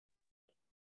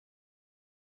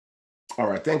All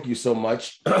right. Thank you so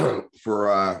much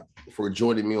for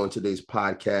joining me on today's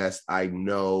podcast. I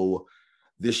know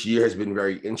this year has been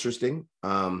very interesting.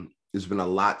 There's been a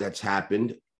lot that's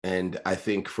happened. And I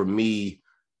think for me,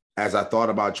 as I thought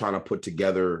about trying to put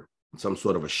together some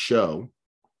sort of a show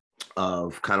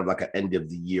of kind of like an end of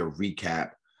the year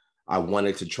recap, I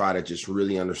wanted to try to just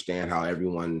really understand how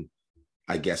everyone,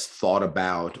 I guess, thought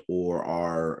about or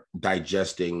are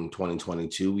digesting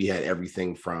 2022. We had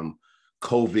everything from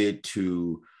COVID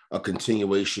to a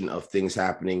continuation of things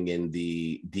happening in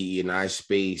the DE&I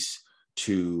space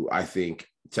to, I think,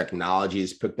 technology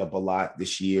has picked up a lot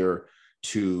this year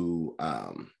to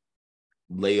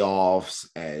layoffs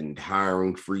and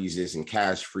hiring freezes and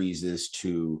cash freezes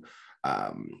to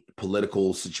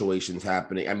political situations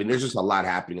happening. I mean, there's just a lot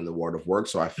happening in the world of work.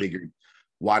 So I figured,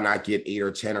 why not get 8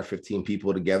 or 10 or 15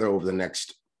 people together over the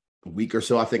next week or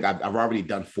so? I think I've already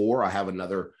done 4. I have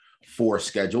another 4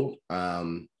 scheduled,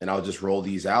 and I'll just roll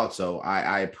these out. So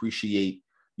I appreciate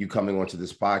you coming onto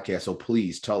this podcast. So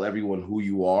please tell everyone who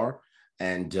you are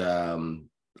and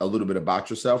a little bit about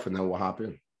yourself, and then we'll hop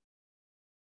in.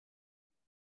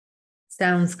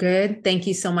 Sounds good. Thank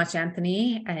you so much,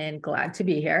 Anthony, and glad to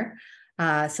be here.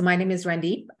 So my name is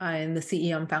Randeep. I'm the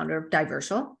CEO and founder of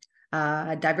Divercial.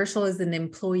 Divercial is an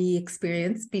employee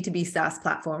experience B2B SaaS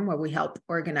platform where we help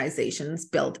organizations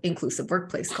build inclusive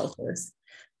workplace cultures.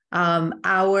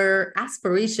 Our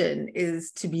aspiration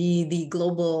is to be the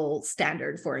global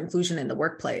standard for inclusion in the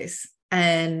workplace.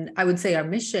 And I would say our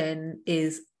mission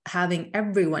is having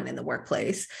everyone in the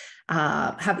workplace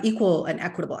have equal and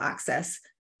equitable access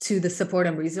to the support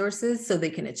and resources so they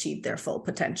can achieve their full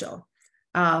potential.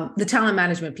 The talent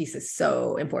management piece is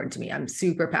so important to me. I'm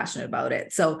super passionate about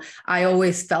it. So I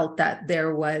always felt that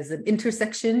there was an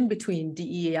intersection between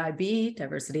DEIB,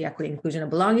 diversity, equity, inclusion, and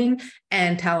belonging,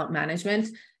 and talent management.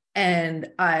 And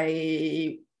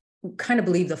I kind of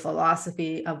believe the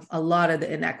philosophy of a lot of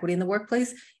the inequity in the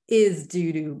workplace is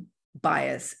due to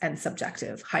bias and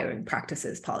subjective hiring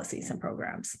practices, policies, and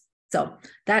programs. So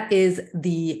that is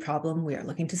the problem we are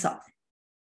looking to solve.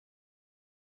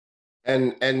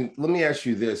 And let me ask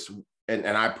you this, and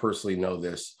I personally know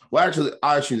this. Well, actually,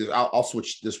 I'll ask you this. I'll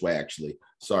switch this way, actually.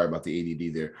 Sorry about the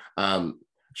ADD there.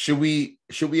 Should we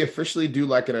officially do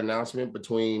like an announcement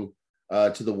between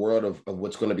to the world of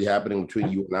what's going to be happening between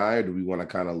you and I, or do we want to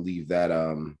kind of leave that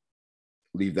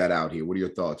out here? What are your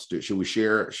thoughts? Should we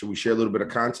share a little bit of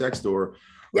context, or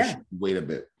should we wait a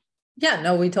bit? Yeah,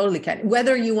 no, we totally can.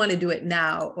 Whether you want to do it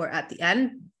now or at the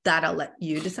end, that I'll let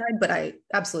you decide, but I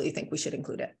absolutely think we should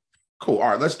include it. Cool.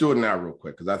 All right, let's do it now real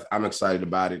quick because I'm excited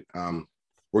about it.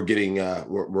 We're getting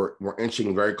we're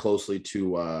inching very closely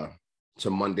to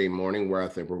Monday morning, where I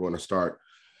think we're going to start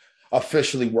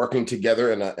officially working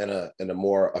together in a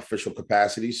more official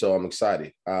capacity. So I'm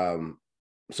excited.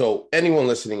 So anyone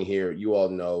listening here, you all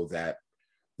know that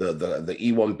the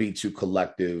E1B2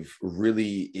 collective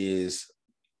really is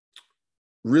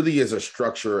a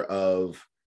structure of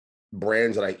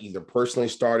brands that I either personally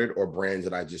started or brands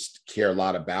that I just care a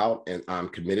lot about and I'm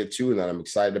committed to and that I'm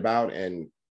excited about and,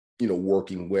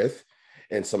 working with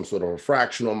in some sort of a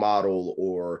fractional model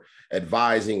or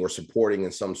advising or supporting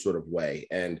in some sort of way.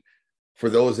 And for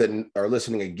those that are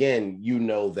listening again, you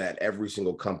know that every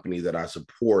single company that I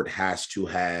support has to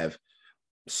have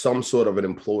some sort of an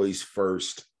employees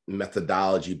first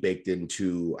methodology baked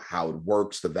into how it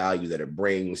works, the value that it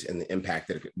brings, and the impact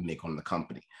that it can make on the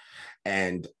company.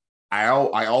 And I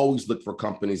always look for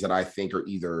companies that I think are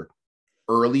either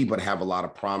early but have a lot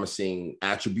of promising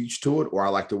attributes to it, or I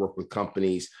like to work with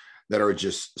companies that are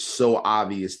just so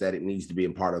obvious that it needs to be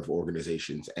a part of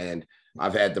organizations. And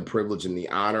I've had the privilege and the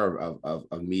honor of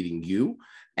meeting you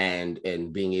and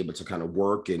being able to kind of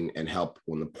work and help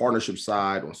on the partnership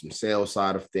side, on some sales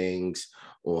side of things,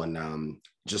 on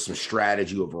just some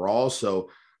strategy overall. So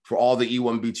for all the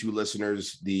E1B2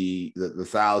 listeners, the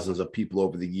thousands of people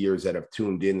over the years that have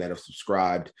tuned in, that have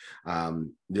subscribed,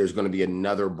 there's going to be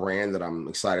another brand that I'm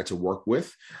excited to work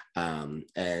with.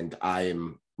 And I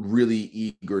am really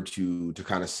eager to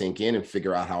kind of sink in and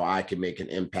figure out how I can make an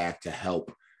impact to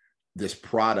help this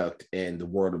product and the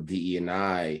world of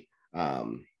DE&I,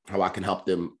 how I can help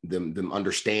them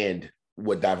understand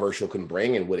what Divercial can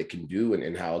bring and what it can do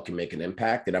and how it can make an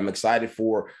impact. And I'm excited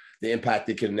for the impact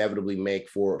it can inevitably make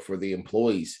for the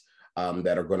employees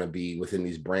that are going to be within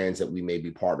these brands that we may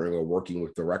be partnering or working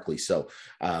with directly. So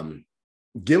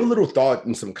give a little thought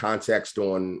and some context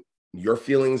on your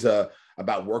feelings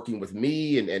about working with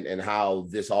me and how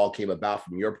this all came about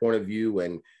from your point of view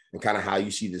and kind of how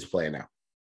you see this playing out.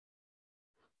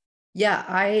 Yeah,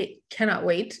 I cannot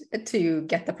wait to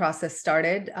get the process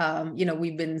started.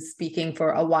 We've been speaking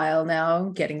for a while now,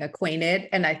 getting acquainted,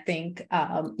 and I think,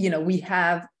 we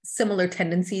have similar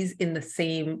tendencies in the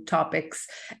same topics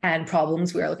and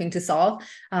problems we are looking to solve,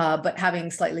 but having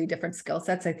slightly different skill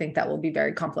sets, I think that will be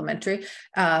very complementary.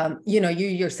 You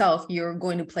yourself, you're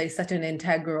going to play such an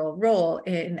integral role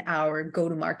in our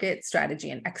go-to-market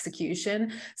strategy and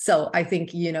execution. So I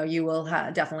think, you will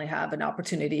definitely have an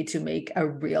opportunity to make a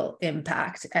real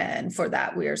impact. And for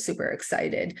that, we are super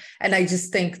excited. And I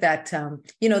just think that,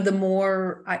 the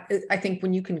more, I think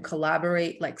when you can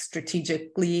collaborate like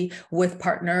strategically with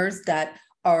partners that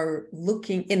are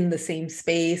looking in the same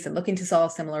space and looking to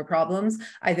solve similar problems,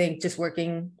 I think just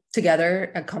working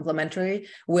together and complementary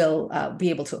will be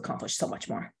able to accomplish so much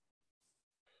more.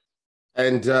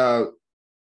 And I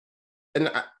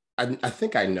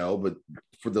think I know, but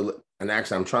and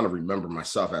actually I'm trying to remember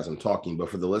myself as I'm talking, but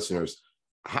for the listeners,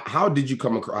 how did you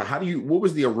come across, what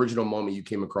was the original moment you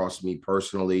came across me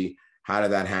personally? How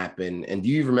did that happen? And do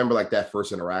you remember like that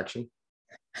first interaction?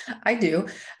 I do.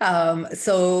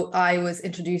 So I was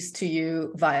introduced to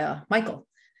you via Michael.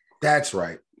 That's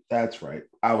right. That's right.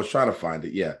 I was trying to find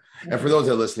it. Yeah. And for those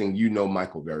that are listening,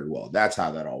 Michael very well. That's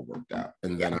how that all worked out.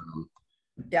 And then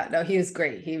yeah, no, he was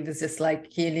great. He was just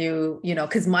like, he knew,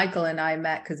 because Michael and I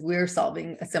met because we were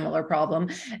solving a similar problem.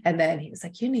 And then he was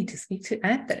like, you need to speak to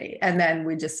Anthony. And then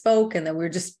we just spoke, and then we were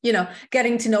just,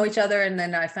 getting to know each other. And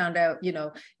then I found out,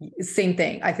 same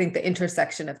thing. I think the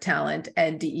intersection of talent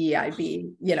and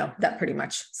DEIB, that pretty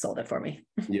much sold it for me.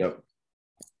 Yep.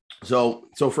 So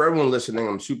for everyone listening,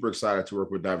 I'm super excited to work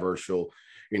with Divercial.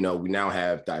 We now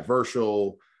have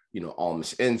Divercial,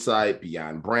 Almost Insight,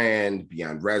 Beyond Brand,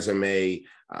 Beyond Resume,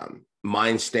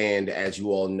 Mindstand. As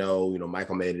you all know,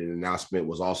 Michael made an announcement,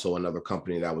 was also another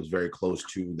company that was very close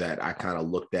to that I kind of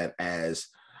looked at as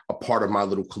a part of my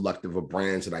little collective of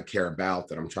brands that I care about,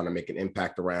 that I'm trying to make an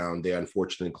impact around. They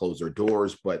unfortunately closed their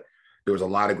doors, but there was a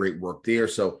lot of great work there.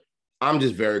 So I'm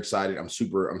just very excited. I'm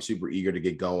super eager to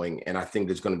get going. And I think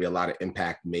there's going to be a lot of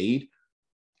impact made.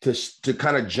 To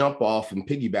kind of jump off and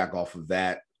piggyback off of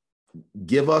that,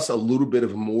 give us a little bit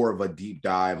of more of a deep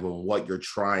dive on what you're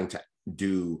trying to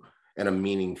do in a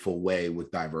meaningful way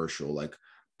with Divercial. Like,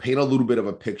 paint a little bit of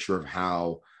a picture of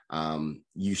how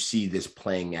you see this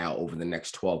playing out over the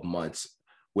next 12 months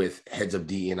with heads of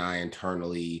D&I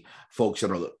internally, folks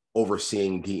that are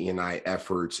overseeing D&I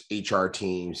efforts, HR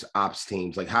teams, ops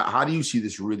teams. Like, how do you see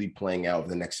this really playing out over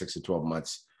the next 6 to 12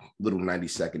 months? Little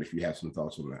 90-second, if you have some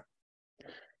thoughts on that.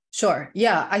 Sure.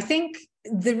 Yeah, I think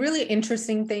the really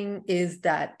interesting thing is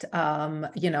that,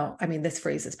 this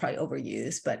phrase is probably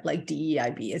overused, but like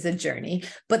DEIB is a journey,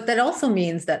 but that also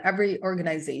means that every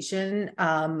organization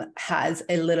has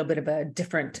a little bit of a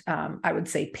different, I would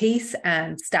say, pace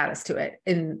and status to it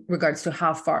in regards to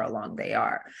how far along they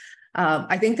are.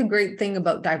 I think the great thing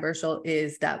about Divercial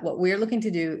is that what we're looking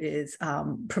to do is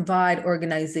provide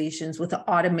organizations with an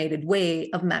automated way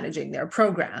of managing their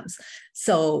programs.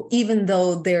 So even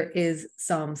though there is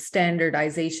some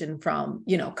standardization from,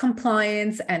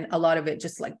 compliance, and a lot of it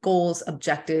just like goals,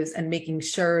 objectives, and making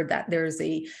sure that there's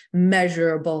a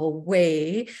measurable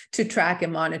way to track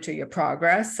and monitor your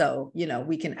progress. So,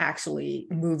 we can actually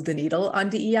move the needle on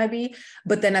DEIB,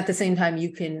 but then at the same time,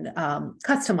 you can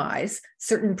customize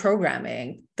certain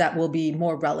programming that will be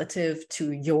more relative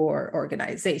to your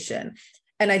organization.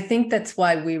 And I think that's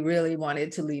why we really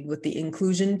wanted to lead with the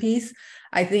inclusion piece.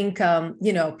 I think,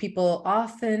 people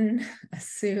often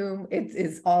assume it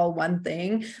is all one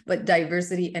thing, but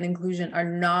diversity and inclusion are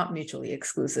not mutually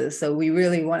exclusive. So we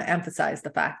really want to emphasize the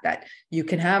fact that you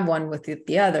can have one with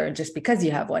the other. And just because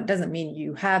you have one doesn't mean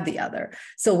you have the other.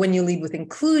 So when you lead with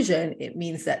inclusion, it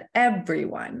means that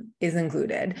everyone is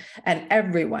included, and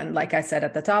everyone, like I said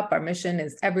at the top, our mission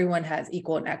is everyone has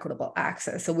equal and equitable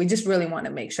access. So we just really want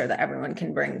to make sure that everyone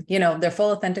can bring, their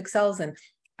full authentic selves. And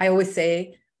I always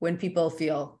say, when people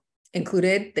feel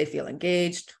included, they feel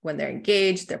engaged. When they're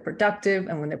engaged, they're productive.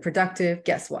 And when they're productive,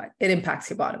 guess what? It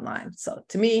impacts your bottom line. So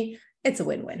to me, it's a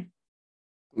win-win.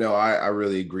 No, I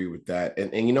really agree with that.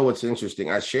 And what's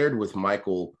interesting? I shared with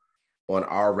Michael on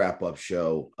our wrap-up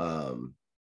show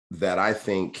that I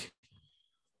think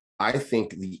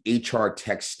the HR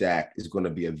tech stack is going to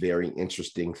be a very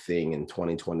interesting thing in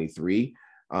 2023.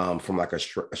 From like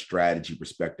a strategy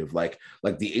perspective, like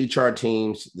the HR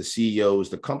teams, the CEOs,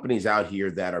 the companies out here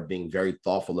that are being very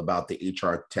thoughtful about the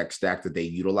HR tech stack that they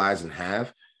utilize and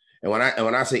have. And when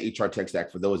I say HR tech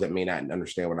stack, for those that may not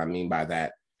understand what I mean by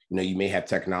that, you may have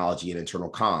technology and internal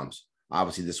comms.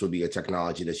 Obviously, this would be a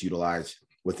technology that's utilized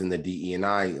within the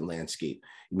DE&I landscape.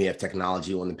 You may have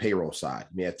technology on the payroll side.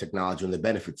 You may have technology on the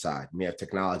benefit side. You may have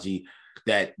technology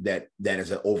that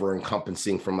is an over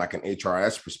encompassing from like an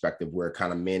HRS perspective, where it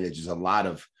kind of manages a lot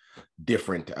of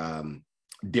different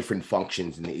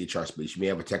functions in the HR space. You may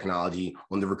have a technology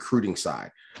on the recruiting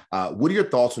side. What are your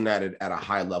thoughts on that at a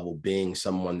high level, being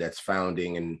someone that's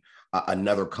founding and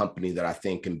another company that I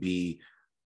think can be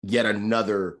yet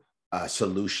another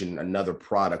solution, another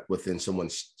product within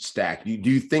someone's stack? Do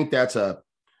you think that's a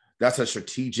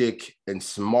strategic and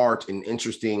smart and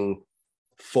interesting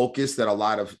focus that a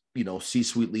lot of,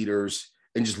 C-suite leaders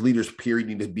and just leaders period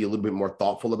need to be a little bit more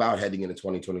thoughtful about heading into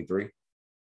 2023?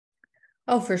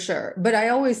 Oh, for sure. But I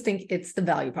always think it's the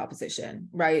value proposition,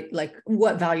 right? Like,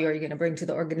 what value are you going to bring to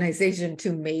the organization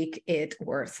to make it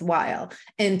worthwhile?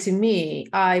 And to me,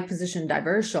 I position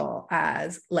Divercial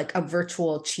as like a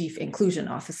virtual chief inclusion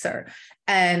officer.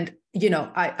 And,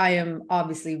 I am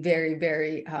obviously very,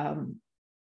 very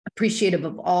appreciative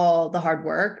of all the hard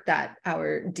work that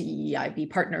our DEIB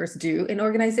partners do in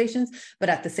organizations. But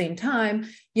at the same time,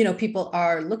 people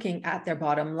are looking at their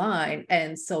bottom line.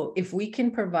 And so if we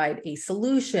can provide a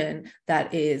solution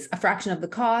that is a fraction of the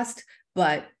cost,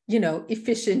 but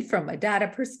efficient from a data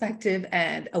perspective,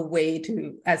 and a way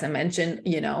to, as I mentioned,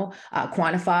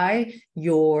 quantify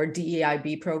your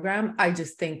DEIB program, I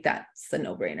just think that's a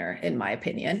no-brainer in my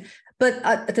opinion. But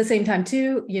at the same time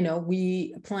too,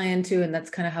 we plan to, and that's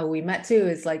kind of how we met too,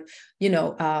 is like,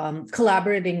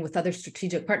 collaborating with other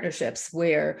strategic partnerships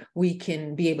where we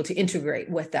can be able to integrate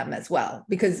with them as well.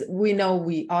 Because we know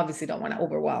we obviously don't want to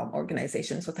overwhelm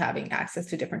organizations with having access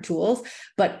to different tools.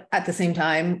 But at the same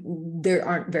time, there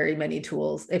aren't very many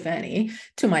tools, if any,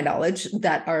 to my knowledge,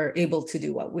 that are able to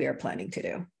do what we are planning to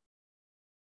do.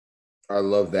 I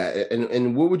love that.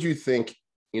 And what would you think,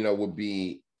 would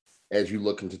be, as you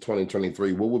look into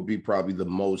 2023, what would be probably the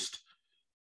most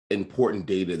important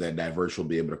data that Divercial will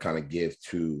be able to kind of give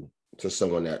to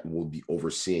someone that will be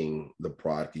overseeing the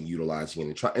product and utilizing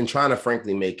it and trying to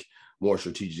frankly make more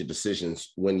strategic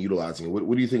decisions when utilizing it?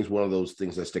 What do you think is one of those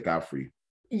things that stick out for you?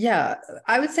 Yeah,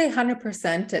 I would say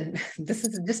 100%. And this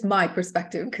is just my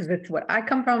perspective because it's what I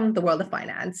come from, the world of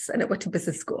finance, and I went to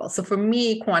business school. So for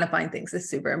me, quantifying things is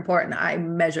super important. I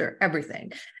measure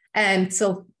everything. And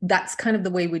so that's kind of the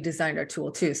way we designed our tool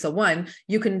too. So one,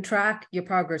 you can track your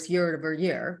progress year over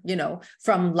year,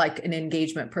 from like an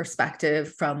engagement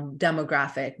perspective, from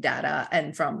demographic data,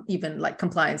 and from even like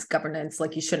compliance governance.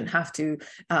 Like, you shouldn't have to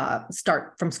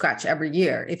start from scratch every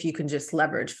year if you can just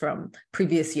leverage from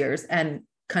previous years and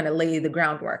kind of lay the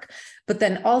groundwork. But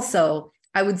then also,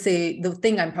 I would say the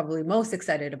thing I'm probably most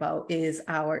excited about is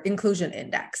our inclusion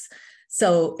index.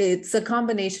 So it's a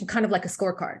combination, kind of like a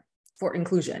scorecard for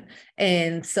inclusion.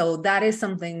 And so that is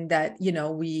something that,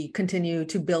 we continue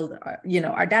to build, our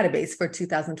database for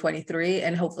 2023.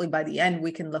 And hopefully by the end,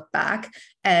 we can look back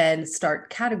and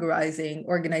start categorizing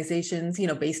organizations,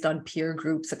 based on peer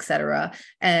groups, et cetera,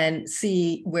 and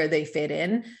see where they fit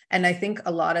in. And I think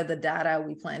a lot of the data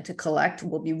we plan to collect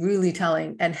will be really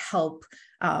telling and help,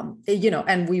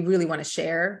 and we really want to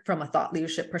share from a thought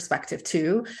leadership perspective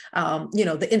too,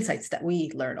 the insights that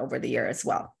we learn over the year as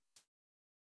well.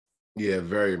 Yeah,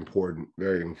 very important.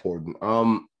 Very important.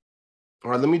 All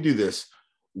right, let me do this.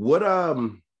 What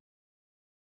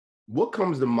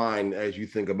comes to mind as you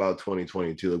think about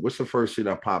 2022? Like, what's the first thing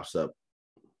that pops up?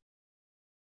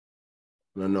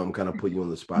 I know I'm kind of putting you on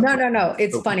the spot. No.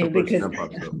 It's funny because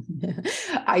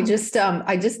I just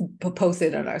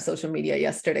posted on our social media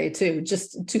yesterday too,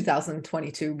 just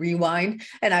 2022 rewind.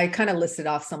 And I kind of listed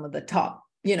off some of the top,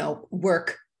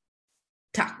 work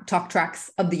talk tracks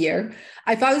of the year.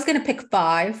 If I was going to pick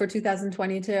 5 for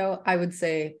 2022, I would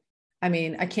say, I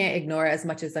can't ignore as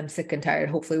much as I'm sick and tired.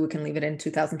 Hopefully we can leave it in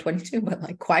 2022, but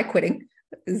like quiet quitting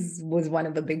was one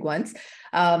of the big ones.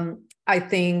 I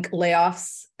think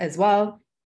layoffs as well.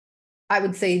 I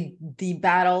would say the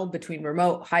battle between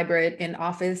remote, hybrid, and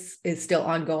office is still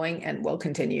ongoing and will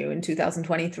continue in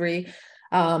 2023.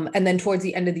 And then towards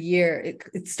the end of the year,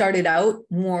 it started out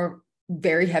more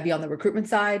very heavy on the recruitment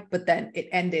side, but then it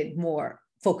ended more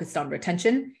focused on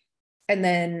retention. And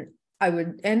then I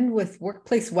would end with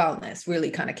workplace wellness really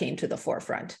kind of came to the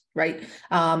forefront, right?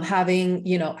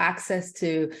 Having, access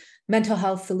to mental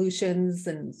health solutions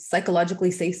and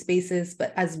psychologically safe spaces,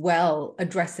 but as well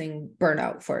addressing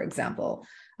burnout, for example.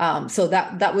 So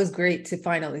that was great to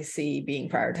finally see being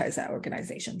prioritized at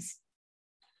organizations.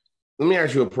 Let me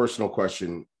ask you a personal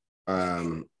question.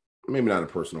 Maybe not a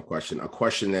personal question, a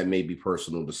question that may be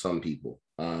personal to some people.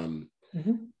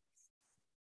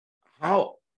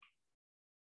 How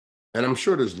And I'm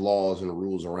sure there's laws and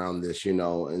rules around this,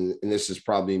 and this is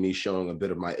probably me showing a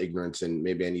bit of my ignorance, and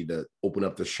maybe I need to open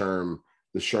up the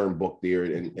SHRM book there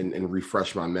and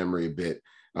refresh my memory a bit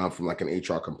from like an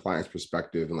HR compliance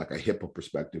perspective and like a HIPAA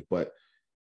perspective. But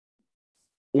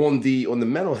on the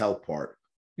mental health part,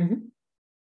 Mm-hmm.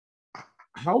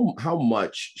 how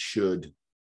much should,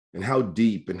 and how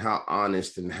deep and how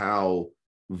honest and how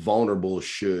vulnerable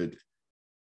should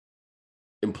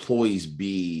employees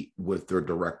be with their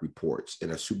direct reports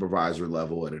in a supervisor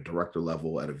level, at a director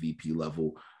level, at a VP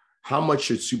level? How much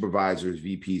should supervisors,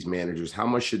 VPs, managers, how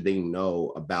much should they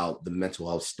know about the mental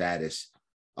health status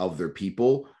of their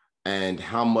people? And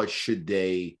how much should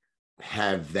they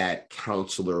have that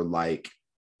counselor like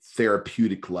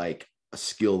therapeutic like a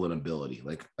skill and ability?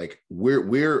 Like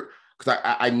we're because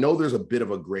I know there's a bit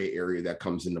of a gray area that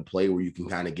comes into play where you can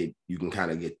kind of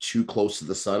get too close to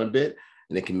the sun a bit,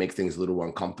 and it can make things a little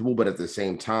uncomfortable. But at the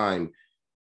same time,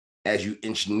 as you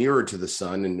inch nearer to the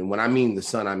sun, and when I mean the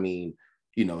sun, I mean,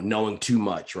 knowing too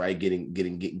much, right? Getting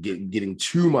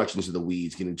too much into the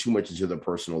weeds, getting too much into the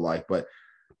personal life. But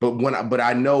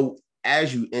I know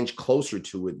as you inch closer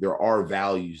to it, there are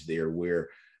values there where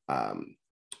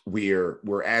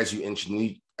as you inch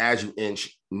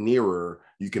nearer,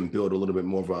 you can build a little bit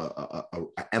more of a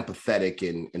empathetic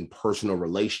and personal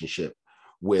relationship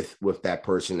with that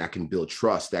person that can build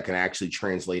trust, that can actually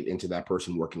translate into that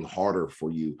person working harder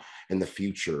for you in the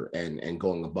future and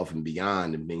going above and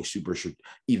beyond and being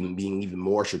even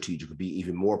more strategic, be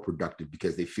even more productive,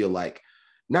 because they feel like,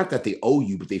 not that they owe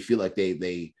you, but they feel like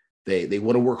they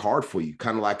want to work hard for you.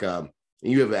 Kind of like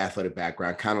you have an athletic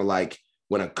background, kind of like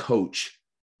when a coach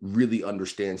really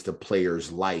understands the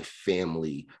player's life,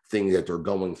 family, things that they're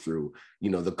going through.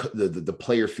 The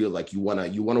player feels like you want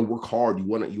to work hard, you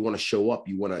want to show up,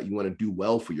 you want to do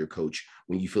well for your coach,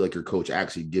 when you feel like your coach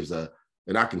actually gives and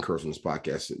I can curse on this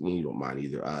podcast, you don't mind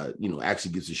either,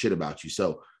 actually gives a shit about you.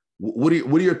 So what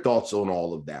are your thoughts on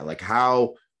all of that? Like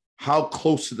how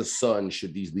close to the sun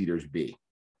should these leaders be?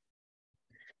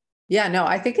 Yeah, no,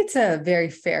 I think it's a very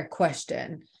fair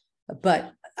question,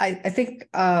 but I think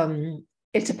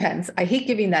it depends. I hate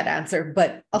giving that answer,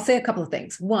 but I'll say a couple of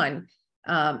things. One,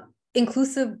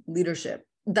 inclusive leadership,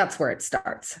 that's where it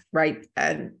starts, right?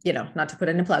 And, not to put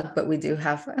in a plug, but we do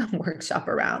have a workshop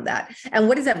around that. And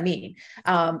what does that mean?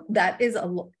 That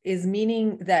is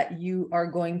meaning that you are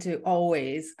going to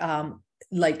always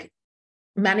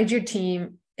manage your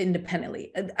team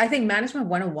independently. I think management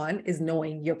 101 is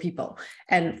knowing your people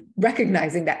and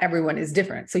recognizing that everyone is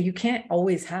different. So you can't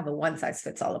always have a one size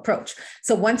fits all approach.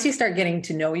 So once you start getting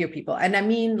to know your people, and I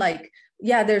mean,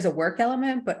 yeah, there's a work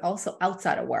element, but also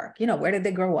outside of work, where did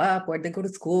they grow up? Where did they go to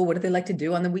school? What do they like to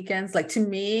do on the weekends? Like, to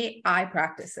me, I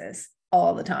practice this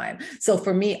all the time. So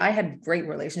for me, I had great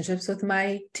relationships with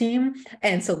my team.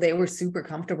 And so they were super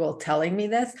comfortable telling me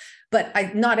this, but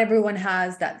not everyone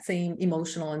has that same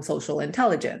emotional and social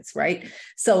intelligence, right?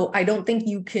 So I don't think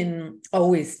you can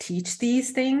always teach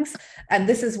these things. And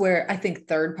this is where I think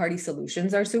third-party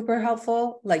solutions are super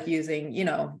helpful, like using,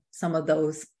 some of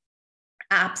those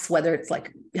apps, whether it's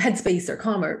like Headspace or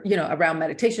Calm or, around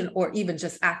meditation, or even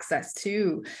just access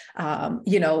to,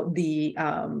 the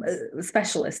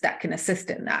specialists that can assist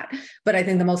in that. But I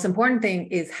think the most important thing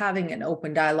is having an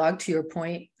open dialogue, to your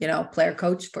point, player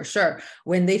coach for sure.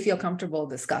 When they feel comfortable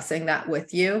discussing that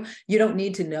with you, you don't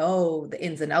need to know the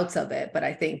ins and outs of it. But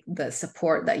I think the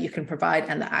support that you can provide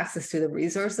and the access to the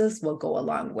resources will go a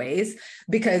long ways,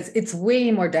 because it's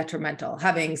way more detrimental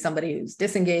having somebody who's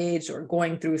disengaged or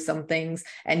going through some things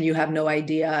and you have no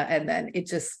idea, and then it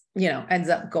just ends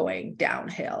up going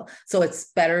downhill. So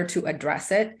it's better to address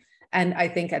it. And I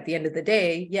think at the end of the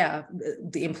day, yeah,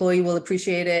 the employee will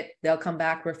appreciate it, they'll come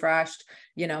back refreshed,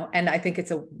 and I think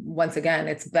once again,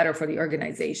 it's better for the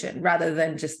organization rather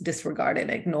than just disregard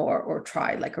and ignore or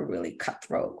try like a really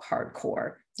cutthroat,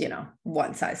 hardcore,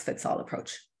 one size fits all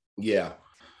approach. Yeah.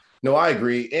 No, I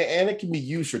agree. And it can be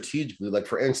used strategically. Like,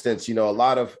 for instance, a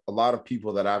lot of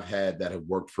people that I've had that have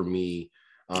worked for me,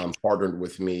 partnered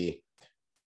with me,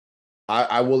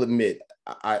 I will admit,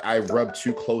 I rub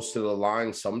too close to the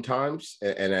line sometimes.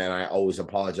 And I always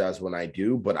apologize when I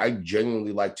do, but I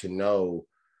genuinely like to know,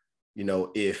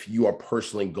 if you are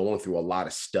personally going through a lot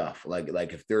of stuff, like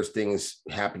if there's things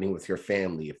happening with your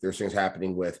family, if there's things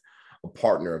happening with a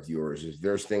partner of yours, if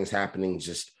there's things happening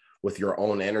just with your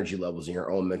own energy levels and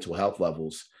your own mental health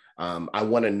levels, I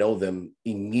want to know them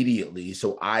immediately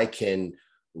so I can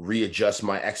readjust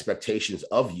my expectations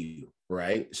of you,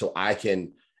 right? So I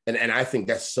can, and I think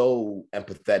that's so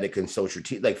empathetic and so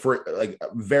strategic. Like, for like a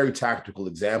very tactical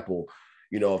example,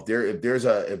 if there's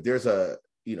a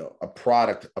a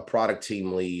product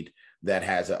team lead that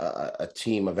has a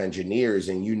team of engineers,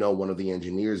 and one of the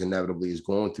engineers inevitably is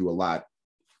going through a lot,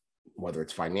 whether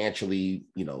it's financially,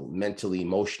 mentally,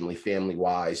 emotionally, family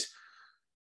wise,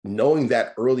 knowing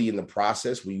that early in the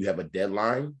process when you have a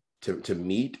deadline to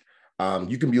meet,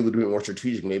 you can be a little bit more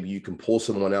strategic. Maybe you can pull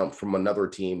someone out from another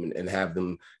team and have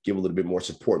them give a little bit more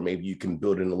support. Maybe you can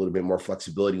build in a little bit more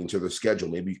flexibility into their schedule.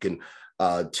 Maybe you can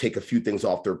take a few things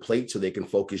off their plate so they can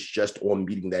focus just on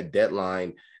meeting that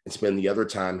deadline and spend the other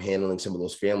time handling some of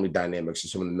those family dynamics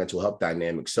and some of the mental health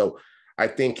dynamics. So I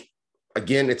think,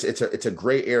 again, it's a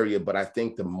gray area, but I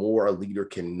think the more a leader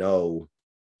can know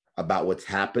about what's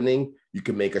happening, you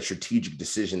can make a strategic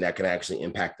decision that can actually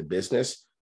impact the business,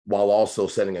 while also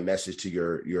sending a message to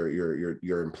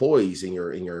your employees and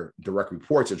your direct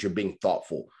reports that you're being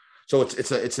thoughtful. So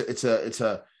it's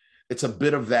a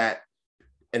bit of that.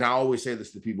 And I always say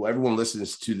this to people. Everyone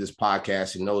listens to this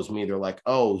podcast and knows me. They're like,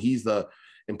 "Oh, he's the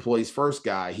employees first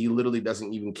guy. He literally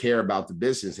doesn't even care about the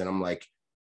business." And I'm like,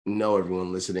 no,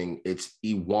 everyone listening, it's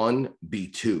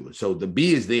E1B2. So the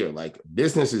B is there, like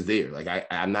business is there. Like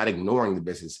I'm not ignoring the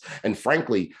business. And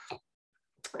frankly,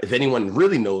 if anyone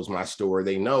really knows my story,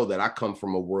 they know that I come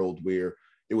from a world where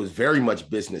it was very much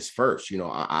business first.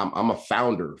 I'm a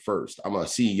founder first. I'm a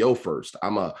CEO first.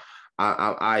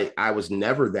 I was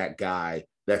never that guy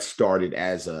that started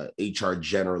as a HR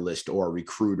generalist or a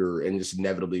recruiter and just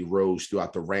inevitably rose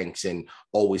throughout the ranks and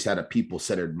always had a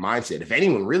people-centered mindset. If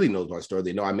anyone really knows my story,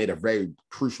 they know I made a very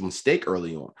crucial mistake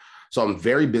early on. So I'm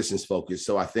very business focused.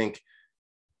 So I think,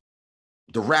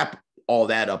 to wrap all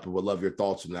that up, and would love your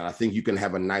thoughts on that, I think you can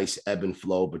have a nice ebb and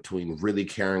flow between really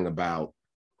caring about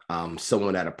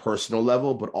someone at a personal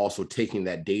level, but also taking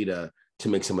that data to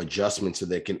make some adjustments so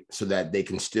that they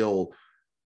can still,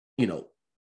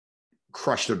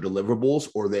 crush their deliverables,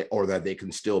 or that they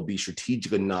can still be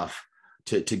strategic enough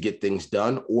to get things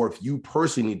done. Or if you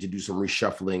personally need to do some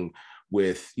reshuffling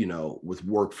with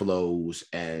workflows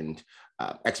and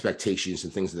expectations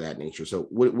and things of that nature. So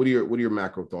what are your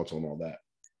macro thoughts on all that?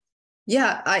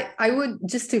 Yeah, I would,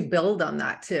 just to build on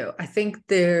that too. I think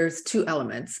there's two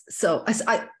elements. So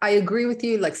I agree with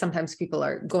you. Like sometimes people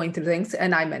are going through things,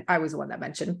 and I was the one that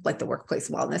mentioned like the workplace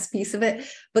wellness piece of it.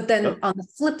 But then on the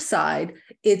flip side,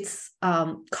 it's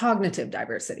cognitive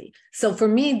diversity. So for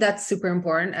me, that's super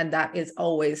important, and that is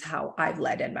always how I've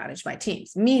led and managed my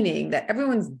teams. Meaning that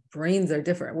everyone's brains are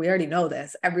different. We already know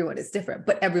this. Everyone is different,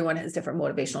 but everyone has different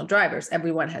motivational drivers.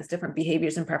 Everyone has different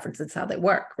behaviors and preferences how they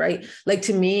work. Right? Like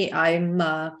to me, I'm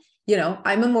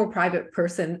a more private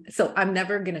person, so I'm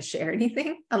never going to share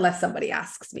anything unless somebody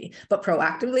asks me, but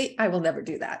proactively, I will never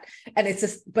do that. And it's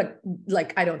just, but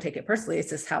like, I don't take it personally. It's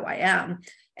just how I am.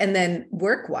 And then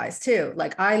work-wise too,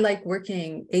 like I like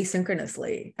working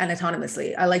asynchronously and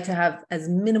autonomously. I like to have as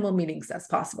minimal meetings as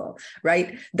possible,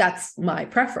 right? That's my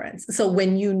preference. So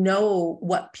when you know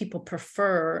what people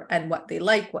prefer and what they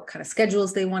like, what kind of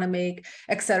schedules they want to make,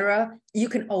 etc., you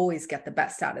can always get the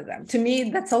best out of them. To me,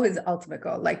 that's always the ultimate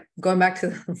goal. Like going back to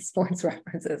the sports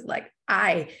references, like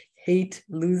I hate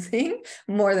losing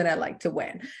more than I like to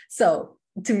win. So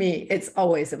to me, it's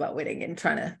always about winning and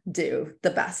trying to do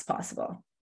the best possible.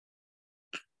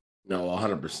 No,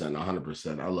 100%,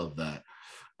 100%. I love that.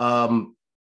 What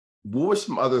were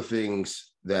some other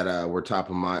things that were top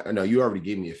of mind? No, you already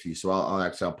gave me a few, so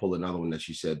I'll pull another one that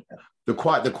you said. The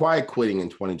quiet quitting in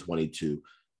 2022.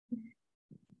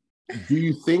 Do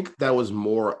you think that was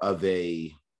more of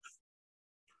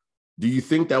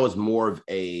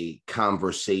a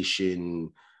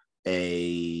conversation,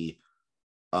 a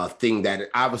thing that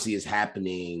obviously is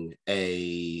happening,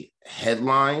 a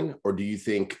headline, or do you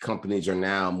think companies are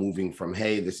now moving from,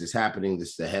 hey, this is happening,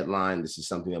 this is a headline, this is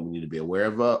something that we need to be aware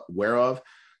of,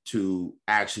 to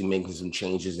actually making some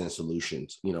changes and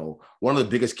solutions? One of the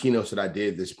biggest keynotes that I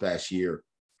did this past year,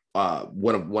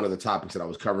 one of the topics that I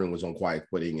was covering was on quiet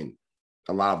quitting and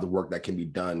a lot of the work that can be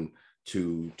done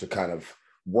to kind of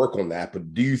work on that.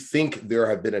 But do you think there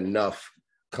have been enough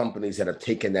companies that have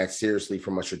taken that seriously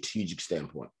from a strategic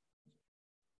standpoint?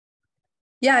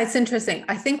 Yeah, it's interesting.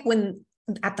 I think when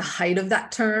at the height of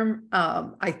that term,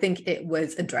 I think it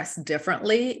was addressed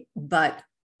differently, but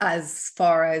as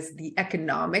far as the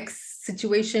economics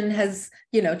situation has,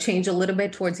 changed a little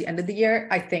bit towards the end of the year,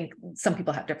 I think some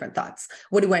people have different thoughts.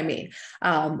 What do I mean?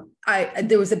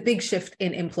 There was a big shift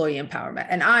in employee empowerment,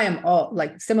 and I am all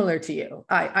like similar to you.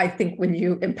 I think when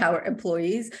you empower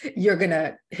employees, you're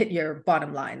gonna hit your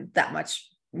bottom line that much,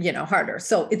 harder.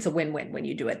 So it's a win-win when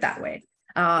you do it that way.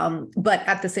 But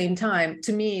at the same time,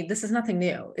 to me, this is nothing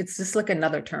new. It's just like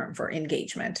another term for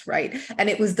engagement, right? And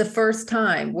it was the first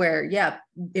time where, yeah,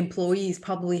 employees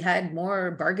probably had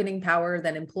more bargaining power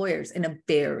than employers in a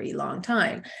very long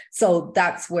time. So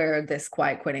that's where this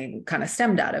quiet quitting kind of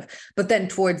stemmed out of. But then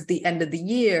towards the end of the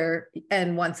year,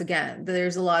 and once again,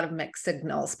 there's a lot of mixed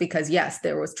signals because yes,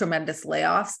 there was tremendous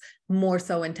layoffs, more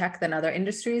so in tech than other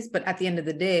industries. But at the end of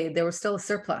the day, there was still a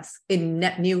surplus in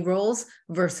net new roles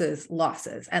versus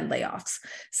losses and layoffs.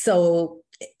 So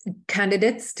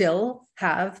candidates still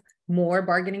have more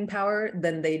bargaining power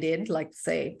than they did, like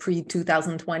say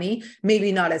pre-2020,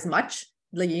 maybe not as much,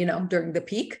 during the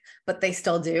peak, but they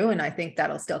still do. And I think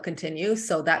that'll still continue.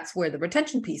 So that's where the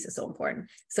retention piece is so important.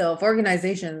 So if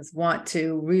organizations want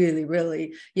to really,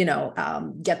 really,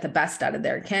 get the best out of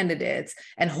their candidates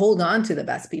and hold on to the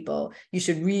best people, you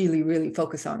should really, really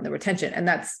focus on the retention. And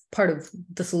that's part of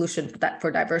the solution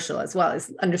for Divercial as well,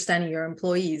 is understanding your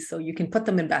employees so you can put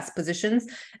them in best positions.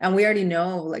 And we already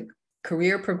know like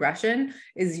career progression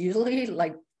is usually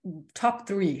like top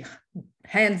 3,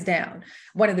 hands down,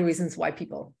 one of the reasons why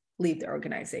people leave their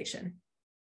organization.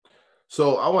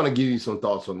 So I want to give you some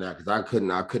thoughts on that because I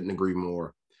couldn't agree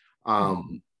more.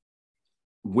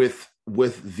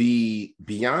 With the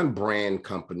Beyond Brand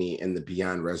company and the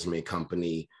Beyond Resume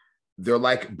company, they're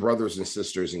like brothers and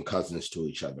sisters and cousins to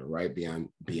each other, right? Beyond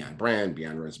Brand,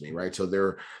 Beyond Resume, right? So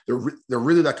they're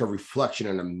really like a reflection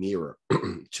and a mirror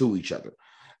to each other.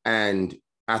 And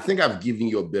I think I've given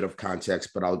you a bit of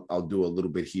context, but I'll do a little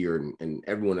bit here. And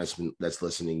everyone that's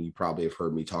listening, you probably have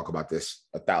heard me talk about this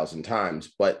 1,000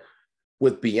 times. But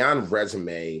with Beyond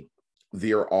Resume,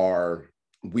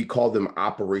 we call them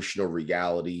operational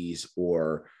realities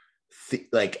or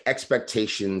like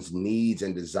expectations, needs,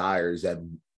 and desires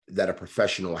that a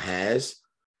professional has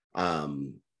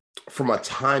from a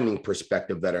timing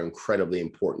perspective that are incredibly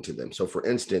important to them. So for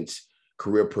instance,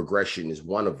 career progression is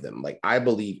one of them. Like I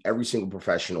believe every single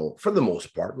professional, for the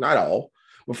most part, not all,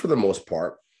 but for the most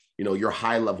part, your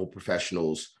high level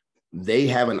professionals, they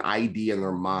have an idea in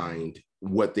their mind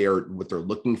what they're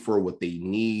looking for, what they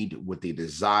need, what they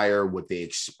desire, what they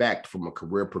expect from a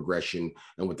career progression,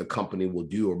 and what the company will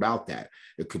do about that.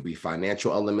 It could be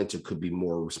financial elements, it could be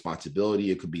more responsibility,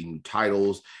 it could be new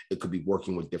titles, it could be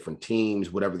working with different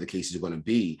teams, whatever the case is going to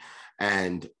be.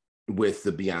 And with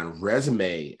the Beyond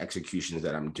Resume executions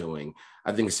that I'm doing,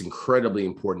 I think it's incredibly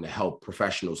important to help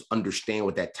professionals understand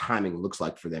what that timing looks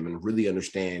like for them and really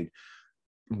understand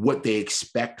what they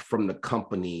expect from the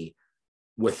company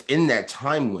within that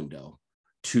time window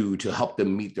to help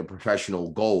them meet their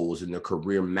professional goals and their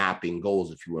career mapping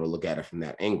goals, if you want to look at it from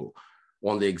that angle.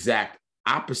 On the exact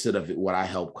opposite of it, what I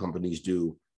help companies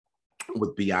do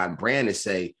with Beyond Brand is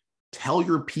say, tell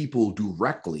your people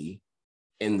directly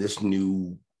in this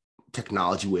new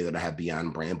technology way that I have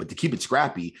Beyond Brand, but to keep it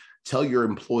scrappy, tell your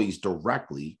employees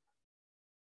directly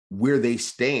where they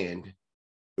stand,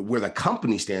 where the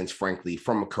company stands, frankly,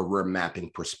 from a career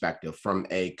mapping perspective, from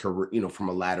a career, from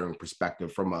a laddering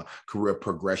perspective, from a career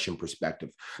progression perspective.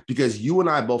 Because you and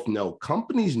I both know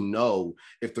companies know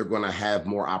if they're going to have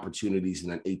more opportunities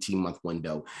in an 18-month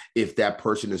window, if that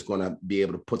person is going to be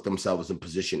able to put themselves in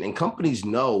position. And companies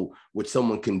know what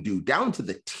someone can do down to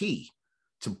the T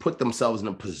to put themselves in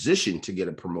a position to get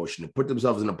a promotion, to put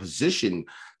themselves in a position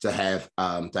to have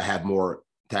more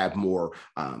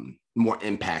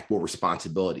impact, more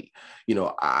responsibility.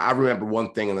 I remember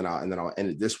one thing, and then I'll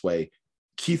end it this way.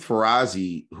 Keith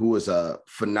Ferrazzi, who is a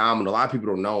phenomenal, a lot of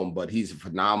people don't know him, but he's a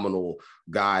phenomenal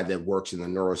guy that works in the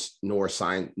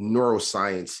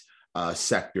neuroscience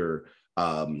sector,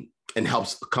 and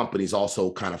helps companies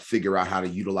also kind of figure out how to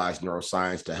utilize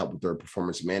neuroscience to help with their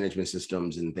performance management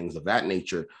systems and things of that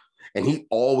nature. And he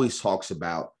always talks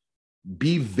about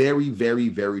be very, very,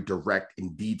 very direct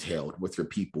and detailed with your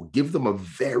people. Give them a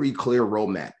very clear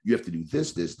roadmap. You have to do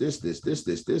this,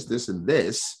 and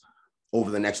this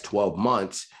over the next 12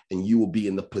 months, and you will be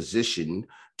in the position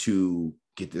to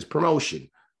get this promotion,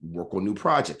 work on new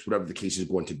projects, whatever the case is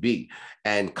going to be.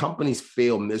 And companies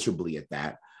fail miserably at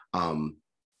that.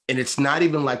 And it's not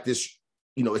even like this,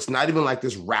 it's not even like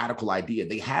this radical idea.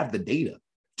 They have the data,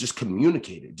 just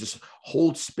communicate it, just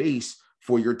hold space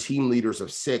for your team leaders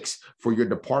of 6, for your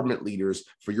department leaders,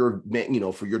 for your,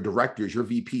 for your directors, your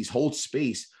VPs, hold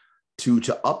space to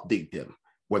update them,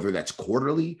 whether that's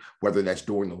quarterly, whether that's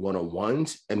during the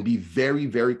one-on-ones, and be very,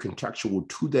 very contextual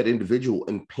to that individual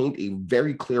and paint a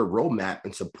very clear roadmap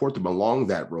and support them along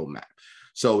that roadmap.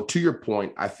 So to your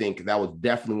point, I think that was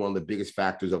definitely one of the biggest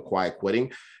factors of quiet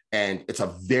quitting. And it's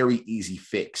a very easy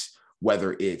fix,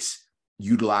 whether it's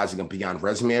utilizing a beyond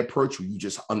resume approach where you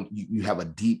just you have a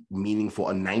deep, meaningful,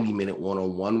 a 90-minute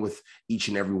one-on-one with each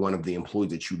and every one of the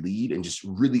employees that you lead, and just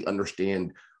really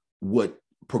understand what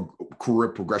career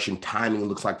progression timing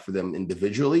looks like for them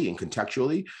individually and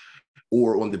contextually,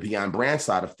 or on the beyond brand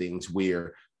side of things,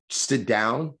 where sit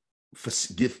down,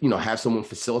 have someone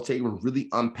facilitate and really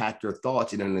unpack your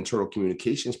thoughts in an internal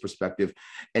communications perspective,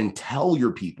 and tell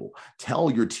your people, tell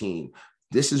your team,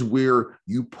 this is where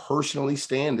you personally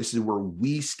stand. This is where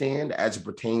we stand as it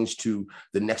pertains to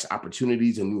the next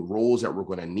opportunities and new roles that we're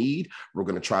going to need. We're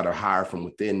going to try to hire from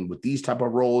within with these type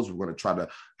of roles. We're going to try to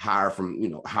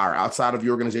hire outside of the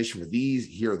organization for these.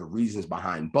 Here are the reasons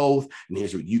behind both. And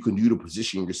here's what you can do to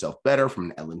position yourself better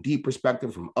from an L&D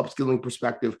perspective, from an upskilling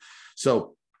perspective.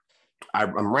 So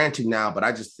I'm ranting now, but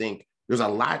I just think there's a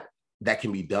lot that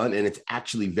can be done. And it's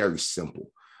actually very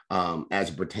simple as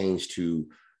it pertains to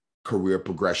career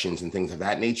progressions and things of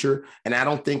that nature. And I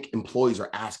don't think employees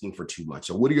are asking for too much.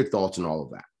 So what are your thoughts on all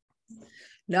of that?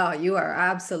 No, you are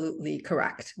absolutely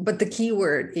correct. But the key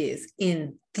word is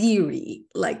in theory.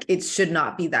 Like, it should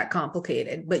not be that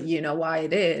complicated, but you know why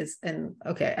it is. And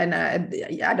okay. And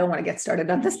I don't want to get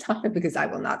started on this topic because I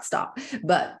will not stop.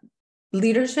 But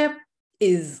leadership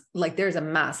is like, there's a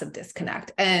massive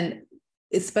disconnect. And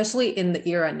especially in the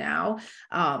era now,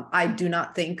 I do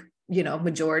not think,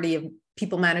 majority of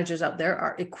people managers out there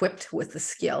are equipped with the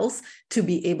skills to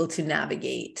be able to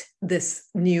navigate this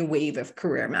new wave of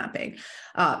career mapping.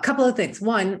 A couple of things.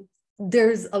 One,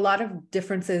 there's a lot of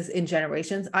differences in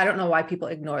generations. I don't know why people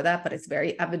ignore that, but it's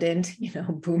very evident,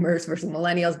 boomers versus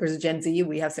millennials versus Gen Z,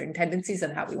 we have certain tendencies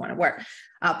on how we want to work.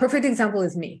 Perfect example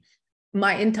is me.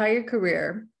 My entire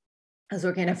career, I was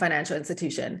working in a financial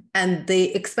institution, and they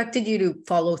expected you to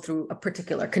follow through a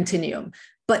particular continuum,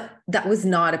 but that was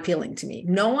not appealing to me.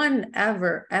 No one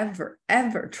ever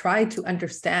tried to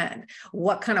understand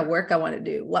what kind of work I want to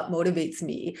do, what motivates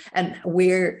me, and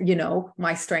where,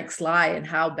 my strengths lie and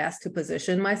how best to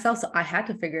position myself. So I had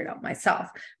to figure it out myself.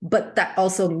 But that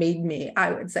also made me,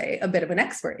 I would say, a bit of an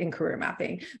expert in career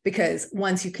mapping, because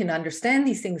once you can understand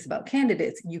these things about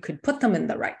candidates, you could put them in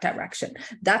the right direction.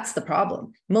 That's the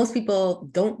problem. Most people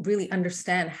don't really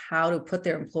understand how to put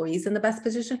their employees in the best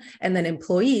position. And then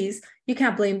employees, you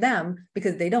can't blame them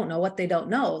because they don't know what they don't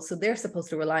know. So they're supposed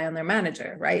to rely on their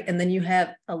manager, right? And then you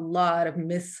have a lot of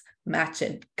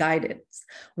mismatched guidance.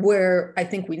 Where I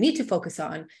think we need to focus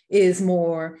on is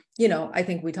more, I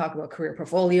think we talk about career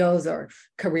portfolios or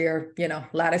career,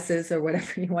 lattices or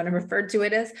whatever you want to refer to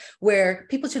it as, where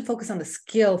people should focus on the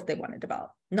skills they want to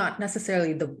develop, not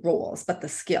necessarily the roles, but the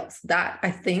skills. That,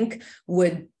 I think,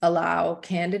 would allow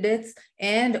candidates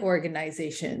and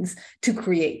organizations to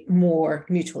create more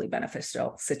mutually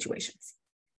beneficial situations.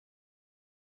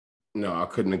 No, I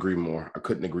couldn't agree more.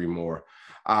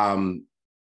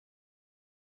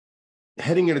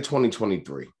 Heading into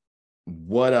 2023,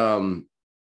 what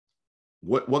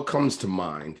comes to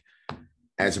mind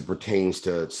as it pertains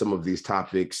to some of these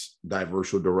topics,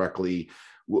 Divercial directly?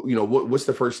 What's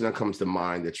the first thing that comes to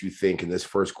mind that you think in this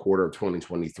first quarter of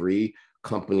 2023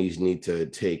 companies need to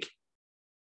take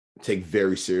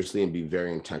very seriously and be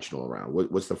very intentional around?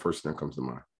 What's the first thing that comes to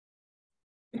mind?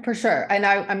 For sure. And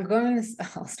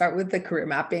I'll start with the career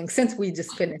mapping since we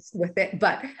just finished with it,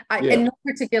 but in no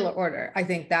particular order. I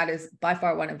think that is by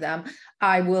far one of them.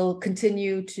 I will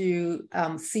continue to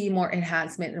see more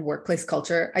enhancement in workplace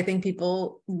culture. I think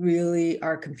people really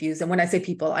are confused. And when I say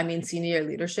people, I mean senior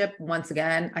leadership. Once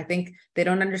again, I think they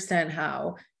don't understand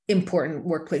how important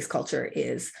workplace culture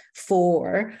is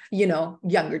for,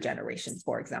 younger generations,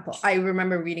 for example. I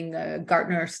remember reading a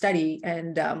Gartner study,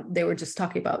 and they were just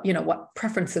talking about, what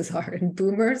preferences are in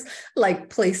boomers,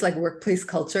 like workplace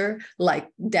culture, like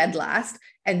dead last,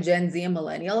 and Gen Z and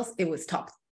millennials, it was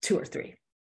top 2 or 3.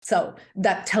 So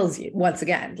that tells you, once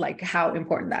again, like how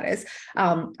important that is.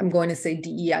 I'm going to say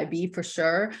DEIB for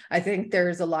sure. I think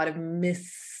there's a lot of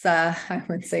I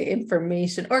would say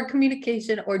information or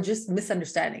communication or just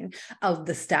misunderstanding of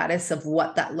the status of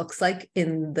what that looks like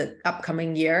in the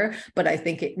upcoming year. But I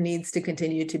think it needs to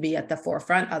continue to be at the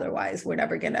forefront. Otherwise, we're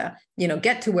never going to,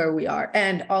 get to where we are.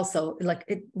 And also,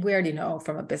 we already know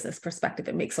from a business perspective,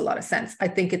 it makes a lot of sense. I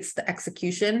think it's the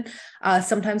execution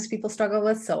sometimes people struggle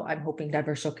with. So I'm hoping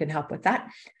Divercial can help with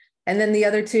that. And then the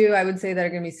other two I would say that are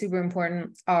going to be super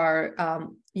important are,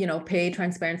 pay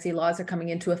transparency laws are coming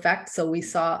into effect. So we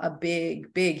saw a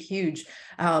big, huge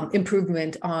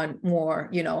improvement on more,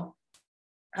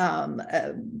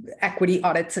 equity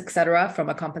audits, et cetera, from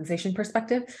a compensation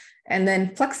perspective. And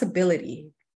then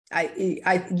flexibility.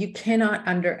 You cannot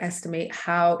underestimate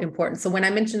how important. So when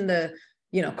I mentioned the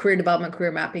career development,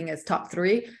 career mapping as top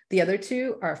three. The other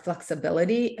two are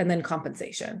flexibility and then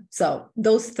compensation. So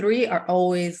those three are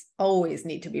always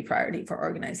need to be priority for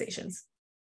organizations.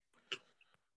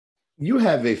 You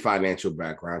have a financial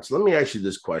background. So let me ask you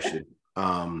this question.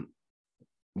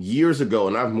 Years ago,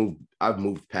 and I've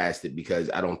moved past it because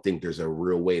I don't think there's a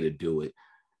real way to do it.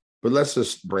 But let's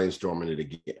just brainstorm on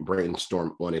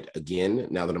it again,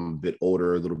 now that I'm a bit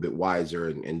older, a little bit wiser,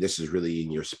 and this is really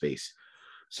in your space.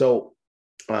 So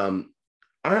I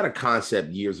had a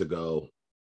concept years ago,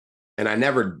 and I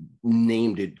never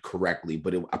named it correctly,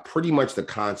 but pretty much the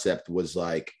concept was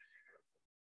like,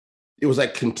 it was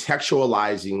like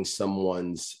contextualizing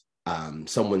someone's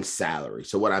salary.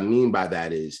 So what I mean by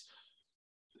that is,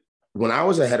 when I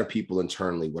was ahead of people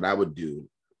internally, what I would do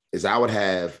is I would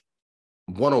have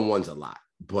one-on-ones a lot,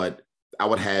 but I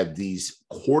would have these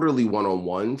quarterly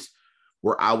one-on-ones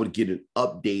where I would get an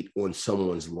update on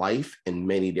someone's life in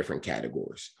many different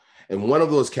categories. And one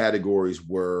of those categories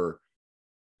were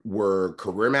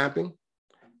career mapping,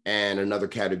 and another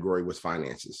category was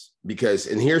finances.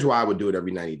 And here's why I would do it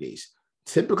every 90 days.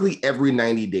 Typically every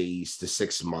 90 days to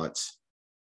 6 months,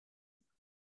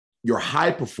 your high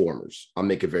performers, I'll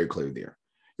make it very clear there,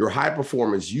 your high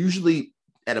performers usually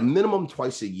at a minimum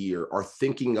twice a year are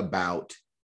thinking about,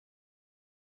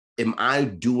 am I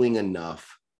doing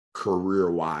enough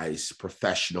career-wise,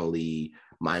 professionally,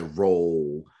 my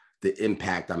role, the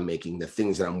impact I'm making, the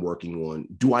things that I'm working on?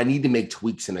 Do I need to make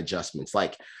tweaks and adjustments?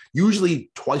 Like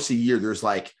usually twice a year, there's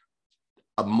like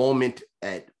a moment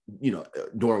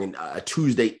during a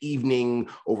Tuesday evening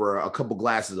over a couple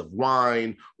glasses of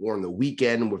wine, or on the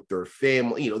weekend with their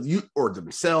family, or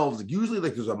themselves. Usually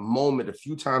like there's a moment a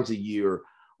few times a year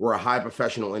where a high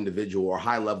professional individual or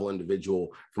high level individual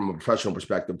from a professional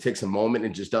perspective takes a moment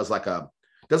and just does like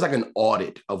an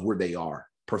audit of where they are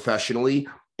professionally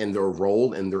and their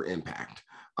role and their impact.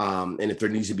 And if there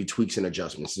needs to be tweaks and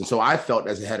adjustments. And so I felt,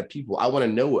 as a head of people, I want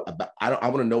to know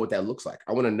what that looks like.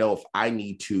 I want to know if I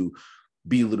need to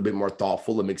be a little bit more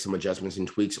thoughtful and make some adjustments and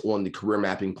tweaks on the career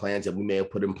mapping plans that we may have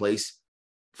put in place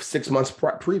 6 months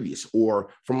previous,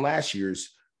 or from last year's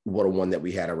one-on-one that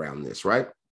we had around this, right?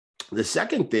 The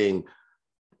second thing,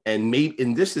 and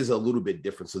this is a little bit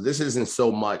different. So this isn't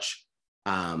so much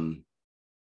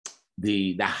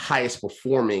the highest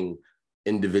performing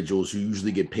individuals who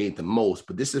usually get paid the most,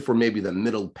 but this is for maybe the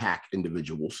middle pack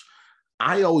individuals.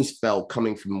 I always felt,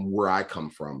 coming from where I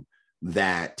come from,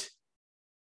 that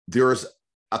there's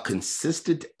a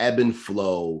consistent ebb and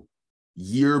flow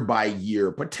year by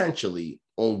year, potentially,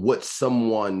 on what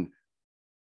someone's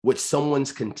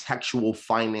contextual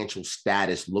financial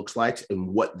status looks like and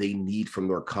what they need from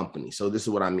their company. So this is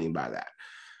what I mean by that.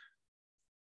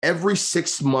 Every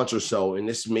 6 months or so, and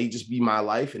this may just be my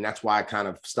life, and that's why I kind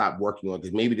of stopped working on it,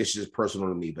 because maybe this is just personal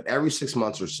to me, but every 6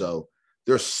 months or so,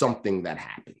 there's something that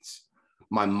happens.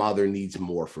 My mother needs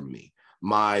more from me.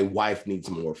 My wife needs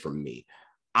more from me.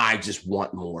 I just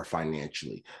want more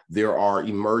financially. There are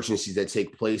emergencies that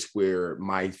take place where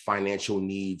my financial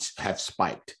needs have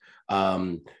spiked.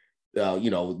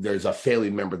 There's a family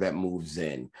member that moves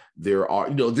in.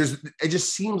 It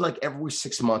just seems like every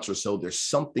 6 months or so, there's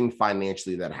something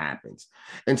financially that happens.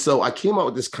 And so I came up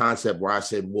with this concept where I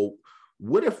said, well,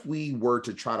 what if we were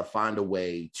to try to find a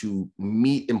way to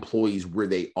meet employees where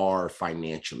they are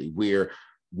financially, where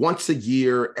once a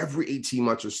year, every 18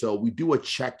 months or so, we do a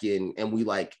check-in and we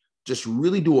just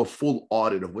really do a full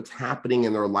audit of what's happening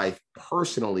in their life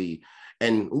personally,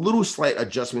 and little slight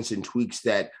adjustments and tweaks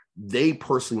that they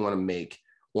personally want to make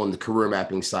on the career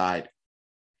mapping side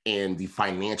and the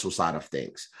financial side of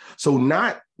things. So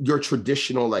not your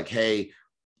traditional, hey,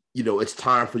 it's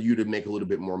time for you to make a little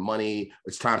bit more money.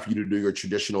 It's time for you to do your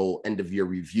traditional end of year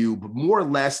review, but more or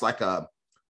less like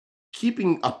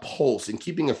keeping a pulse and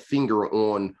keeping a finger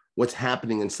on what's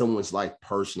happening in someone's life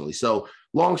personally. So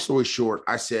long story short,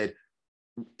 I said,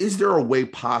 is there a way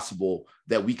possible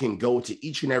that we can go to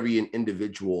each and every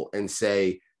individual and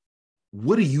say,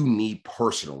 what do you need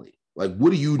personally?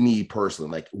 What do you need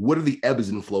personally? What are the ebbs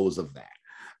and flows of that?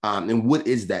 And what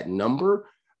is that number?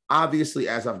 Obviously,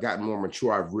 as I've gotten more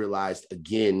mature, I've realized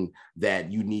again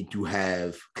that you need to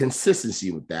have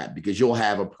consistency with that, because you'll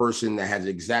have a person that has the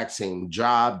exact same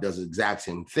job, does the exact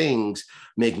same things,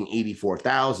 making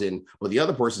 84,000, but the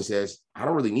other person says, I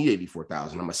don't really need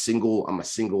 84,000. I'm a single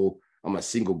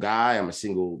guy. I'm a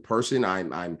single person. I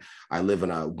live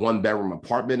in a 1-bedroom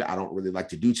apartment. I don't really like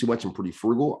to do too much. I'm pretty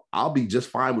frugal. I'll be just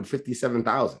fine with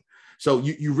 57,000. So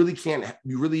you really can't,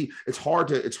 it's hard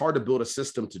to build a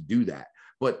system to do that.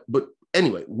 But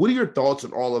anyway, what are your thoughts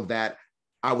on all of that?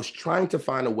 I was trying to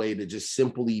find a way to just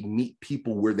simply meet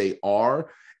people where they are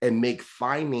and make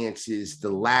finances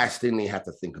the last thing they have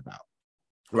to think about,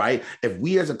 right? If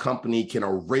we as a company can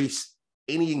erase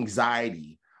any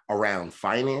anxiety around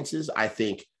finances, I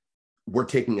think we're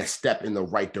taking a step in the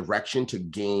right direction to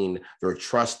gain their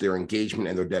trust, their engagement,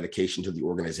 and their dedication to the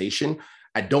organization.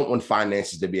 I don't want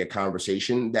finances to be a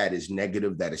conversation that is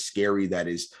negative, that is scary, that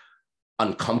is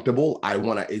uncomfortable. I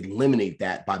want to eliminate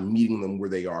that by meeting them where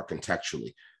they are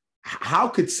contextually. How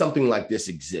could something like this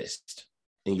exist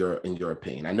in your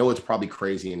opinion? I know it's probably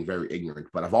crazy and very ignorant,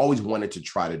 but I've always wanted to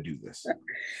try to do this.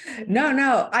 No,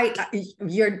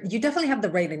 you definitely have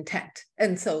the right intent.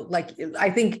 And so like,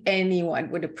 I think anyone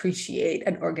would appreciate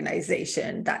an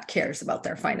organization that cares about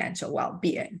their financial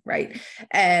well-being, right?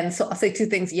 And so I'll say two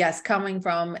things. Yes, coming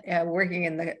from working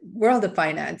in the world of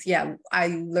finance, yeah, I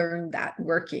learned that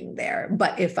working there.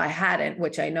 But if I hadn't,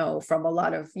 which I know from a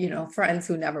lot of, friends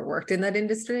who never worked in that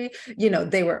industry,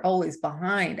 they were always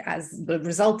behind as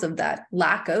the result of that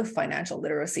lack of financial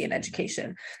literacy and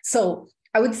education. So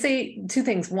I would say two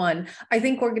things. One, I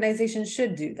think organizations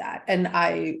should do that. And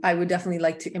I would definitely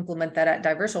like to implement that at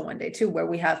Divercial one day too, where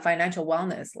we have financial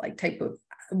wellness, like type of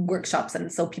workshops.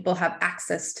 And so people have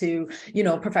access to,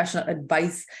 professional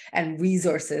advice and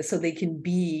resources so they can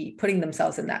be putting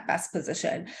themselves in that best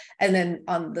position. And then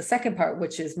on the second part,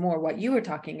 which is more what you were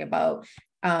talking about,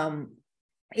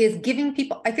 is giving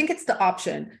people, I think it's the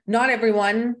option. Not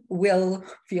everyone will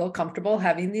feel comfortable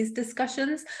having these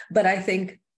discussions, but I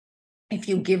think if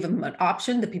you give them an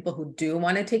option, the people who do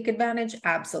want to take advantage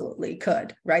absolutely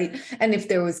could, right? And if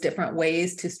there was different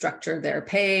ways to structure their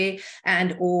pay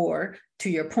and, or to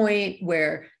your point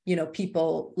where,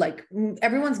 people like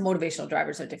everyone's motivational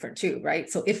drivers are different too, right?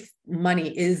 So if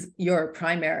money is your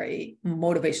primary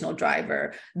motivational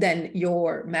driver, then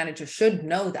your manager should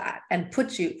know that and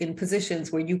put you in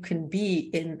positions where you can be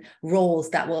in roles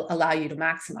that will allow you to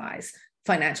maximize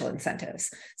financial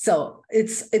incentives. So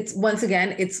it's once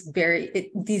again,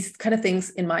 these kind of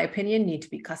things, in my opinion, need to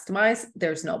be customized.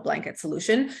 There's no blanket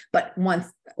solution, but once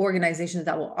organizations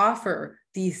that will offer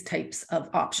these types of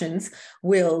options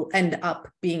will end up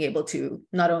being able to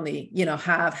not only,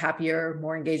 have happier,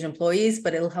 more engaged employees,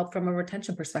 but it'll help from a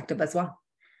retention perspective as well.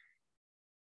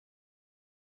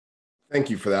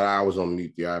 Thank you for that. I was on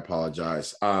mute there. I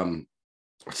apologize.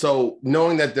 So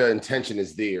knowing that the intention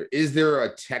is there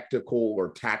a technical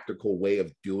or tactical way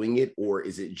of doing it, or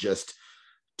is it just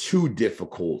too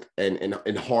difficult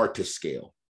and hard to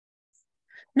scale?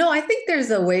 No, I think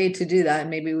there's a way to do that.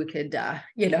 Maybe we could,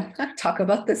 talk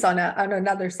about this on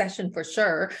another session for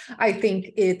sure. I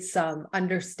think it's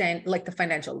understand like the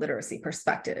financial literacy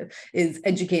perspective is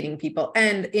educating people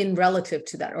and in relative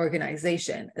to that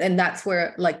organization. And that's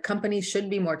where like companies should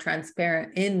be more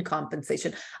transparent in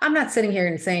compensation. I'm not sitting here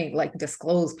and saying like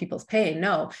disclose people's pay.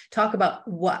 No, talk about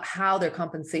how their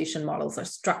compensation models are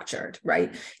structured,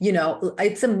 right?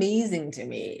 It's amazing to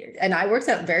me. And I worked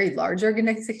at very large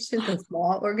organizations and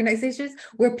small organizations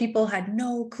where people had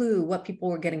no clue what people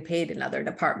were getting paid in other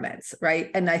departments, right?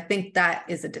 And I think that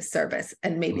is a disservice.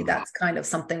 And maybe that's kind of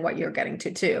something what you're getting to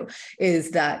too,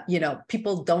 is that,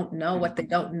 people don't know what they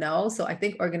don't know. So I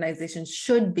think organizations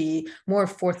should be more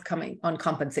forthcoming on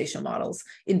compensation models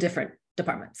in different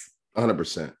departments.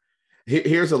 100%.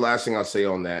 Here's the last thing I'll say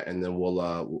on that, and then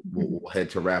we'll head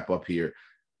to wrap up here.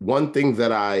 One thing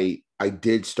that I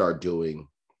did start doing,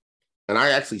 and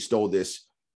I actually stole this.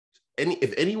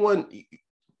 If anyone,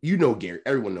 Gary,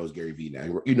 everyone knows Gary Vee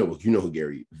now. You know who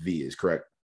Gary Vee is, correct?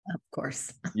 Of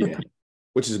course. Yeah,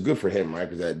 which is good for him, right?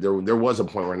 Because there was a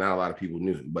point where not a lot of people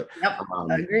knew him. But yep,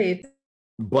 agreed.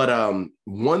 But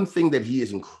one thing that he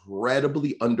is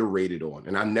incredibly underrated on,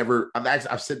 and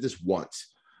I've said this once.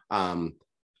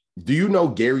 Do you know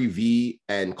Gary Vee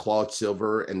and Claude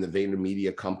Silver and the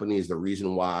VaynerMedia company is the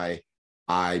reason why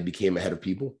I became a head of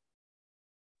people?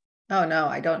 Oh, no,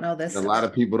 I don't know this. A lot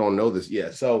of people don't know this.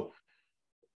 Yeah. So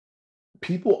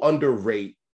people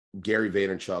underrate Gary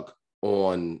Vaynerchuk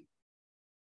on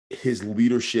his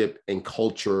leadership and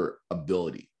culture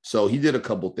ability. So he did a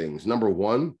couple things. Number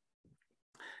one,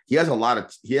 he has a lot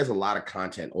of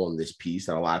content on this piece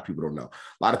that a lot of people don't know.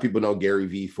 A lot of people know Gary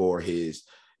Vee for his,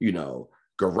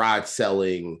 garage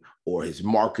selling or his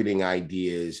marketing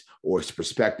ideas or his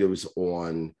perspectives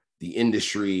on the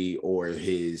industry or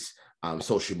his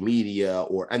social media,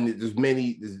 and there's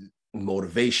many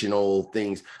motivational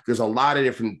things. There's a lot of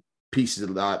different pieces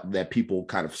that people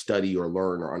kind of study or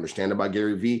learn or understand about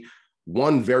Gary Vee.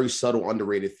 One very subtle,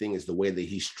 underrated thing is the way that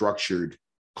he structured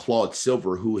Claude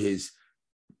Silver, who is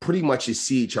pretty much his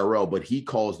CHRO, but he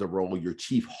calls the role your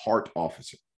chief heart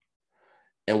officer.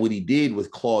 And what he did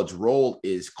with Claude's role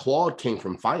is Claude came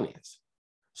from finance.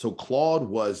 So Claude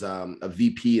was a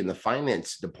VP in the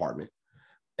finance department.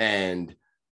 And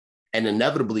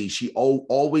inevitably, she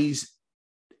always,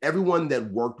 everyone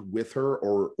that worked with her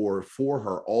or for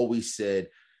her always said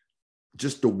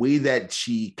just the way that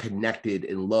she connected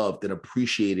and loved and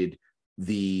appreciated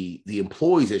the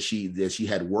employees that she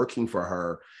had working for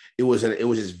her. It was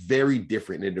just very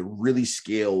different, and it really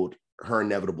scaled her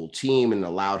inevitable team and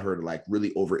allowed her to like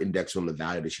really over index on the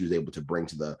value that she was able to bring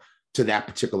to that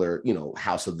particular,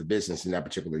 house of the business in that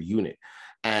particular unit.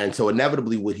 And so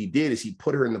inevitably what he did is he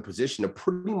put her in the position to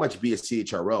pretty much be a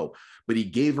CHRO, but he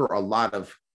gave her a lot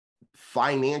of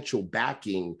financial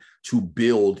backing to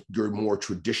build your more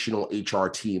traditional HR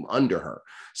team under her.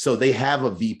 So they have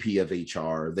a VP of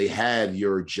HR, they have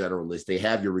your generalists, they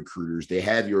have your recruiters, they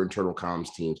have your internal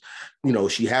comms teams.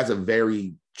 She has a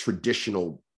very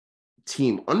traditional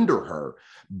team under her,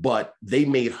 but they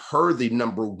made her the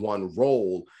number one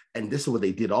role. And this is what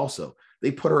they did also.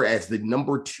 They put her as the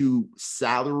number 2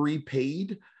 salary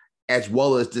paid, as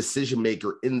well as decision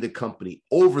maker in the company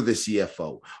over the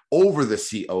CFO, over the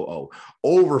COO,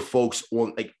 over folks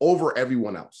over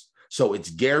everyone else. So it's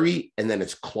Gary and then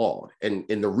it's Claude. And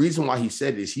the reason why he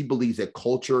said is he believes that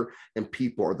culture and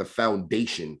people are the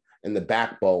foundation and the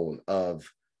backbone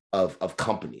of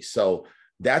companies. So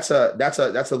that's a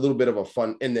little bit of a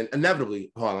fun. And then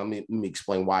inevitably, hold on, let me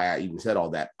explain why I even said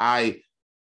all that. I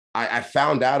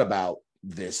found out about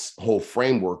this whole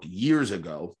framework years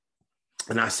ago.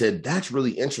 And I said, that's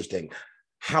really interesting.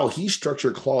 How he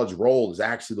structured Claude's role is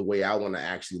actually the way I want to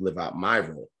actually live out my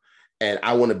role. And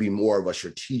I want to be more of a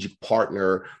strategic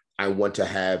partner. I want to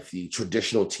have the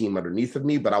traditional team underneath of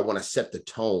me, but I want to set the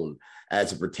tone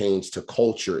as it pertains to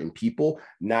culture and people,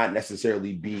 not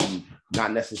necessarily be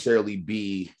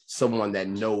someone that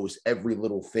knows every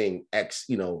little thing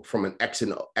from an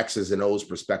X's and O's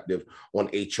perspective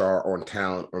on HR, on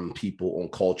talent, on people, on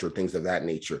culture, things of that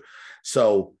nature.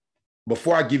 So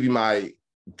before I give you my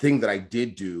thing that I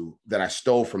did do that I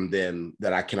stole from them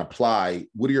that I can apply,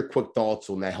 what are your quick thoughts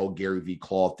on that whole Gary V.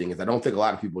 Claude thing? I don't think a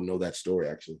lot of people know that story,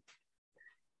 actually.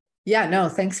 Yeah, no,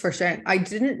 thanks for sharing. I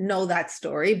didn't know that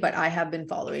story, but I have been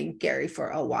following Gary for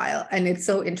a while. And it's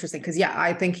so interesting because, yeah,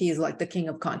 I think he's like the king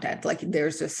of content. Like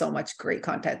there's just so much great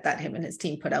content that him and his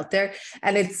team put out there.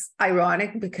 And it's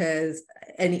ironic because,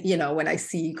 when I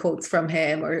see quotes from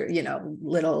him or,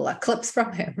 little clips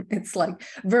from him, it's like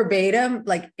verbatim,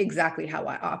 like exactly how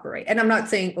I operate. And I'm not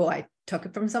saying, I took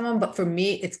it from someone, but for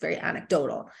me, it's very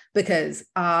anecdotal because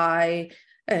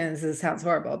and this sounds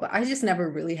horrible, but I just never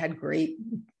really had great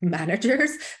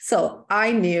managers. So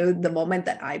I knew the moment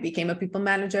that I became a people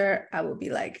manager, I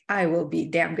will be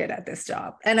damn good at this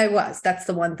job. And I was. That's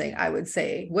the one thing I would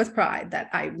say with pride that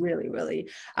I really, really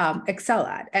excel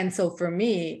at. And so for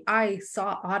me, I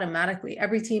saw automatically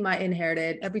every team I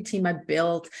inherited, every team I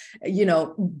built,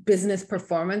 business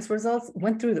performance results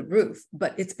went through the roof.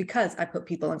 But it's because I put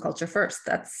people and culture first.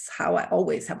 That's how I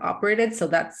always have operated. So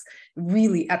that's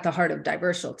really at the heart of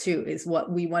Divercial too, is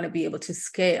what we want to be able to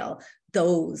scale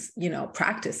those,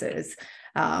 practices.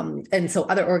 And so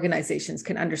other organizations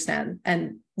can understand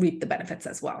and reap the benefits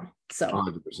as well. So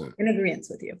 100%. In agreement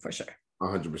with you for sure.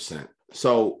 100%.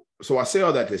 So I say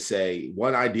all that to say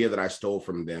one idea that I stole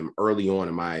from them early on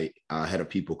in my head of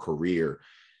people career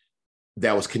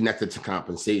that was connected to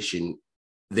compensation.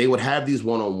 They would have these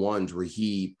one-on-ones where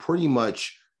he pretty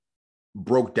much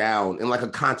broke down in like a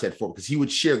content form, because he would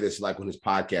share this like on his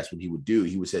podcast. What he would do,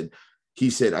 he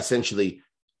said essentially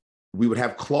we would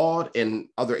have Claude and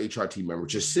other HR team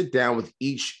members just sit down with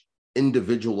each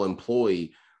individual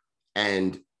employee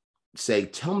and say,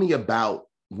 tell me about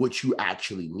what you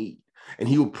actually need. And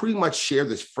he would pretty much share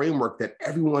this framework that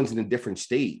everyone's in a different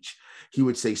stage. He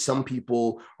would say some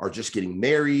people are just getting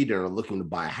married and are looking to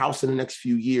buy a house in the next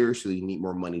few years, so they need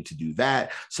more money to do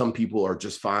that. Some people are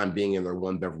just fine being in their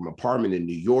one-bedroom apartment in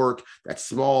New York that's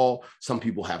small. Some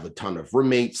people have a ton of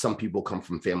roommates. Some people come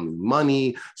from family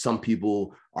money. Some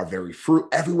people are very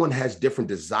everyone has different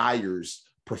desires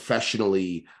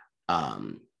professionally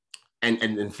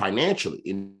and financially.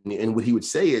 And what he would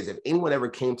say is if anyone ever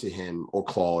came to him or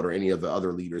Claude or any of the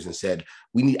other leaders and said,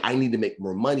 I need to make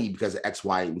more money because of X,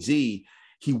 Y, and Z,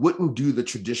 he wouldn't do the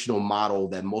traditional model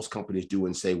that most companies do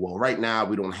and say, well, right now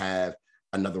we don't have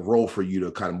another role for you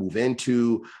to kind of move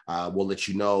into. We'll let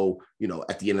you know,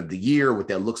 at the end of the year, what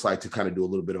that looks like to kind of do a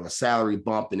little bit of a salary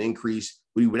bump and increase.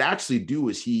 What he would actually do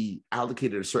is he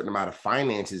allocated a certain amount of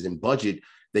finances and budget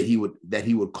that he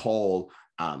would call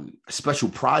special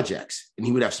projects, and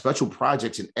he would have special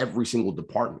projects in every single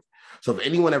department. So if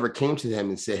anyone ever came to him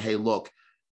and said, hey, look,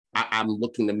 I'm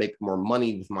looking to make more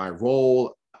money with my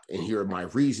role, and here are my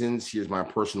reasons. Here's my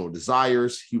personal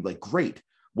desires. He was like, great.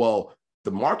 Well,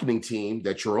 the marketing team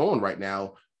that you're on right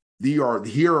now,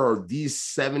 here are these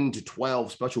 7 to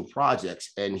 12 special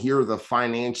projects, and here are the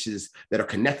finances that are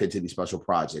connected to these special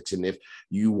projects. And if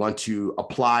you want to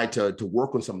apply to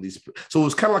work on some of these, so it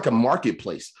was kind of like a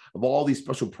marketplace of all these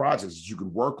special projects that you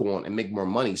could work on and make more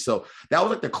money. So that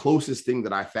was like the closest thing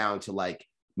that I found to like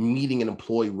meeting an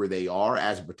employee where they are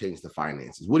as it pertains to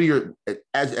finances. What are your,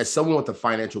 as someone with a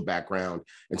financial background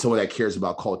and someone that cares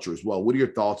about culture as well, what are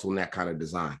your thoughts on that kind of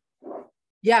design?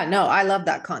 Yeah, no, I love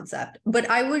that concept. But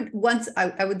I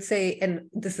would say, and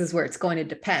this is where it's going to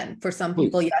depend. For some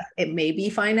people, yes, it may be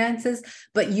finances,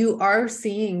 but you are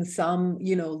seeing some,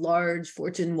 large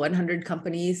Fortune 100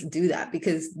 companies do that,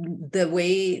 because the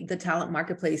way the talent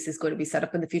marketplace is going to be set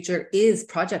up in the future is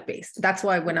project-based. That's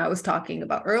why when I was talking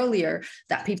about earlier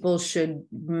that people should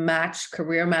match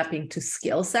career mapping to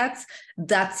skill sets,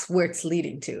 that's where it's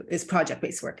leading to, is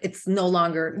project-based work. It's no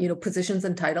longer, positions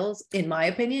and titles, in my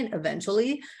opinion,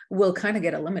 eventually will kind of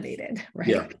get eliminated, right?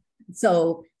 Yeah.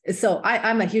 So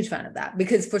I'm a huge fan of that,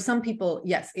 because for some people,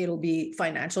 yes, it'll be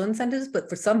financial incentives, but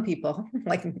for some people,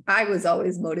 like I was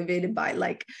always motivated by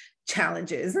like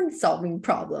challenges and solving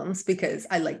problems, because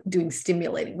I like doing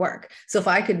stimulating work. So if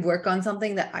I could work on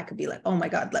something that I could be like, oh my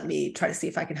God, let me try to see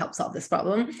if I can help solve this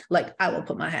problem, like I will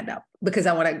put my hand up, because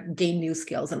I want to gain new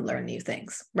skills and learn new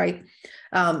things, right?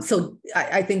 So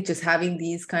I think just having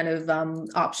these kind of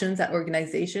options at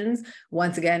organizations,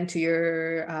 once again, to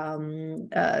your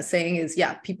saying is,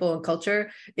 yeah, people and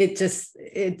culture, it's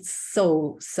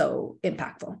so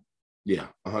impactful. Yeah,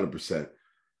 100%.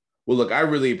 Well, look, I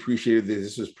really appreciated this.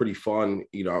 This was pretty fun.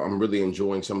 I'm really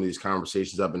enjoying some of these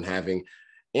conversations I've been having,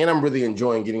 and I'm really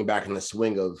enjoying getting back in the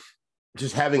swing of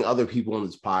just having other people on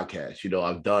this podcast.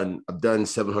 I've done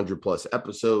 700 plus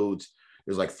episodes.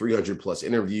 There's like 300 plus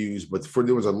interviews, but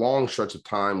there was a long stretch of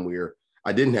time where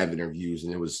I didn't have interviews,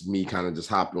 and it was me kind of just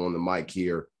hopping on the mic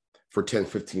here for 10,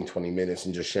 15, 20 minutes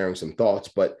and just sharing some thoughts.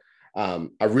 But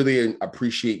I really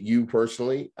appreciate you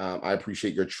personally. I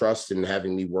appreciate your trust in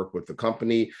having me work with the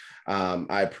company.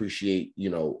 I appreciate,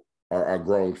 our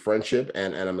growing friendship,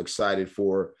 and I'm excited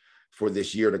for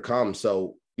this year to come.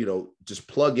 So, just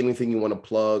plug anything you want to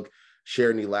plug, share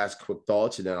any last quick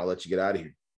thoughts, and then I'll let you get out of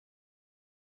here.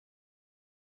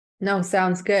 No,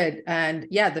 sounds good. And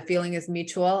yeah, the feeling is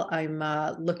mutual. I'm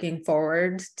looking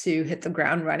forward to hit the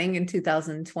ground running in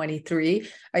 2023.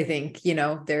 I think,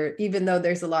 even though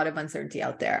there's a lot of uncertainty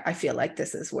out there, I feel like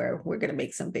this is where we're going to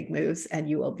make some big moves, and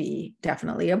you will be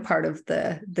definitely a part of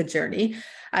the journey.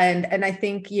 And I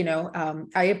think,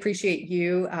 I appreciate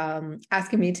you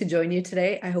asking me to join you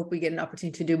today. I hope we get an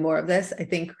opportunity to do more of this. I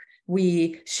think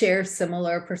we share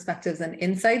similar perspectives and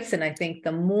insights. And I think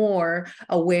the more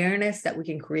awareness that we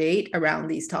can create around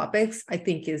these topics, I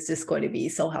think is just going to be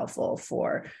so helpful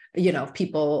for,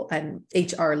 people and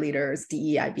HR leaders,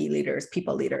 DEIB leaders,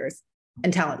 people leaders,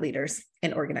 and talent leaders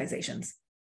in organizations.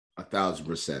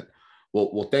 1,000%.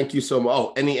 Well, thank you so much.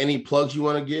 Oh, any plugs you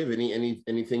want to give?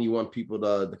 Anything you want people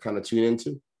to kind of tune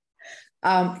into?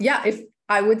 Yeah, if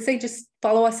I would say just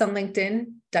follow us on LinkedIn,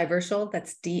 Divercial,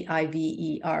 that's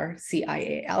Divercial.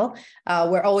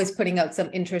 We're always putting out some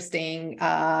interesting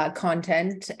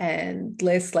content and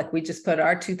lists. Like we just put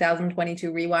our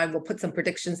 2022 rewind. We'll put some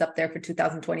predictions up there for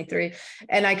 2023.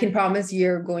 And I can promise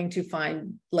you're going to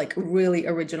find like really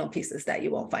original pieces that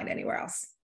you won't find anywhere else.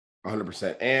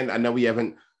 100%. And I know we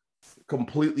haven't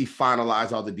completely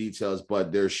finalized all the details,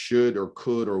 but there should or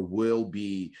could or will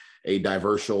be a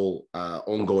Divercial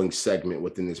ongoing segment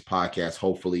within this podcast,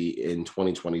 hopefully in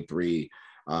 2023,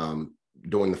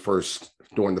 during the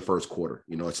first quarter.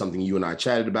 It's something you and I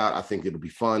chatted about. I think it'll be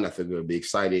fun. I think it'll be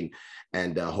exciting,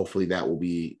 and hopefully that will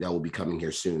be coming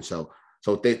here soon. So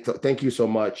thank you so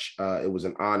much. It was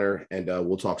an honor, and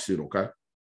we'll talk soon. Okay.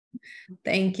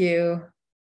 Thank you.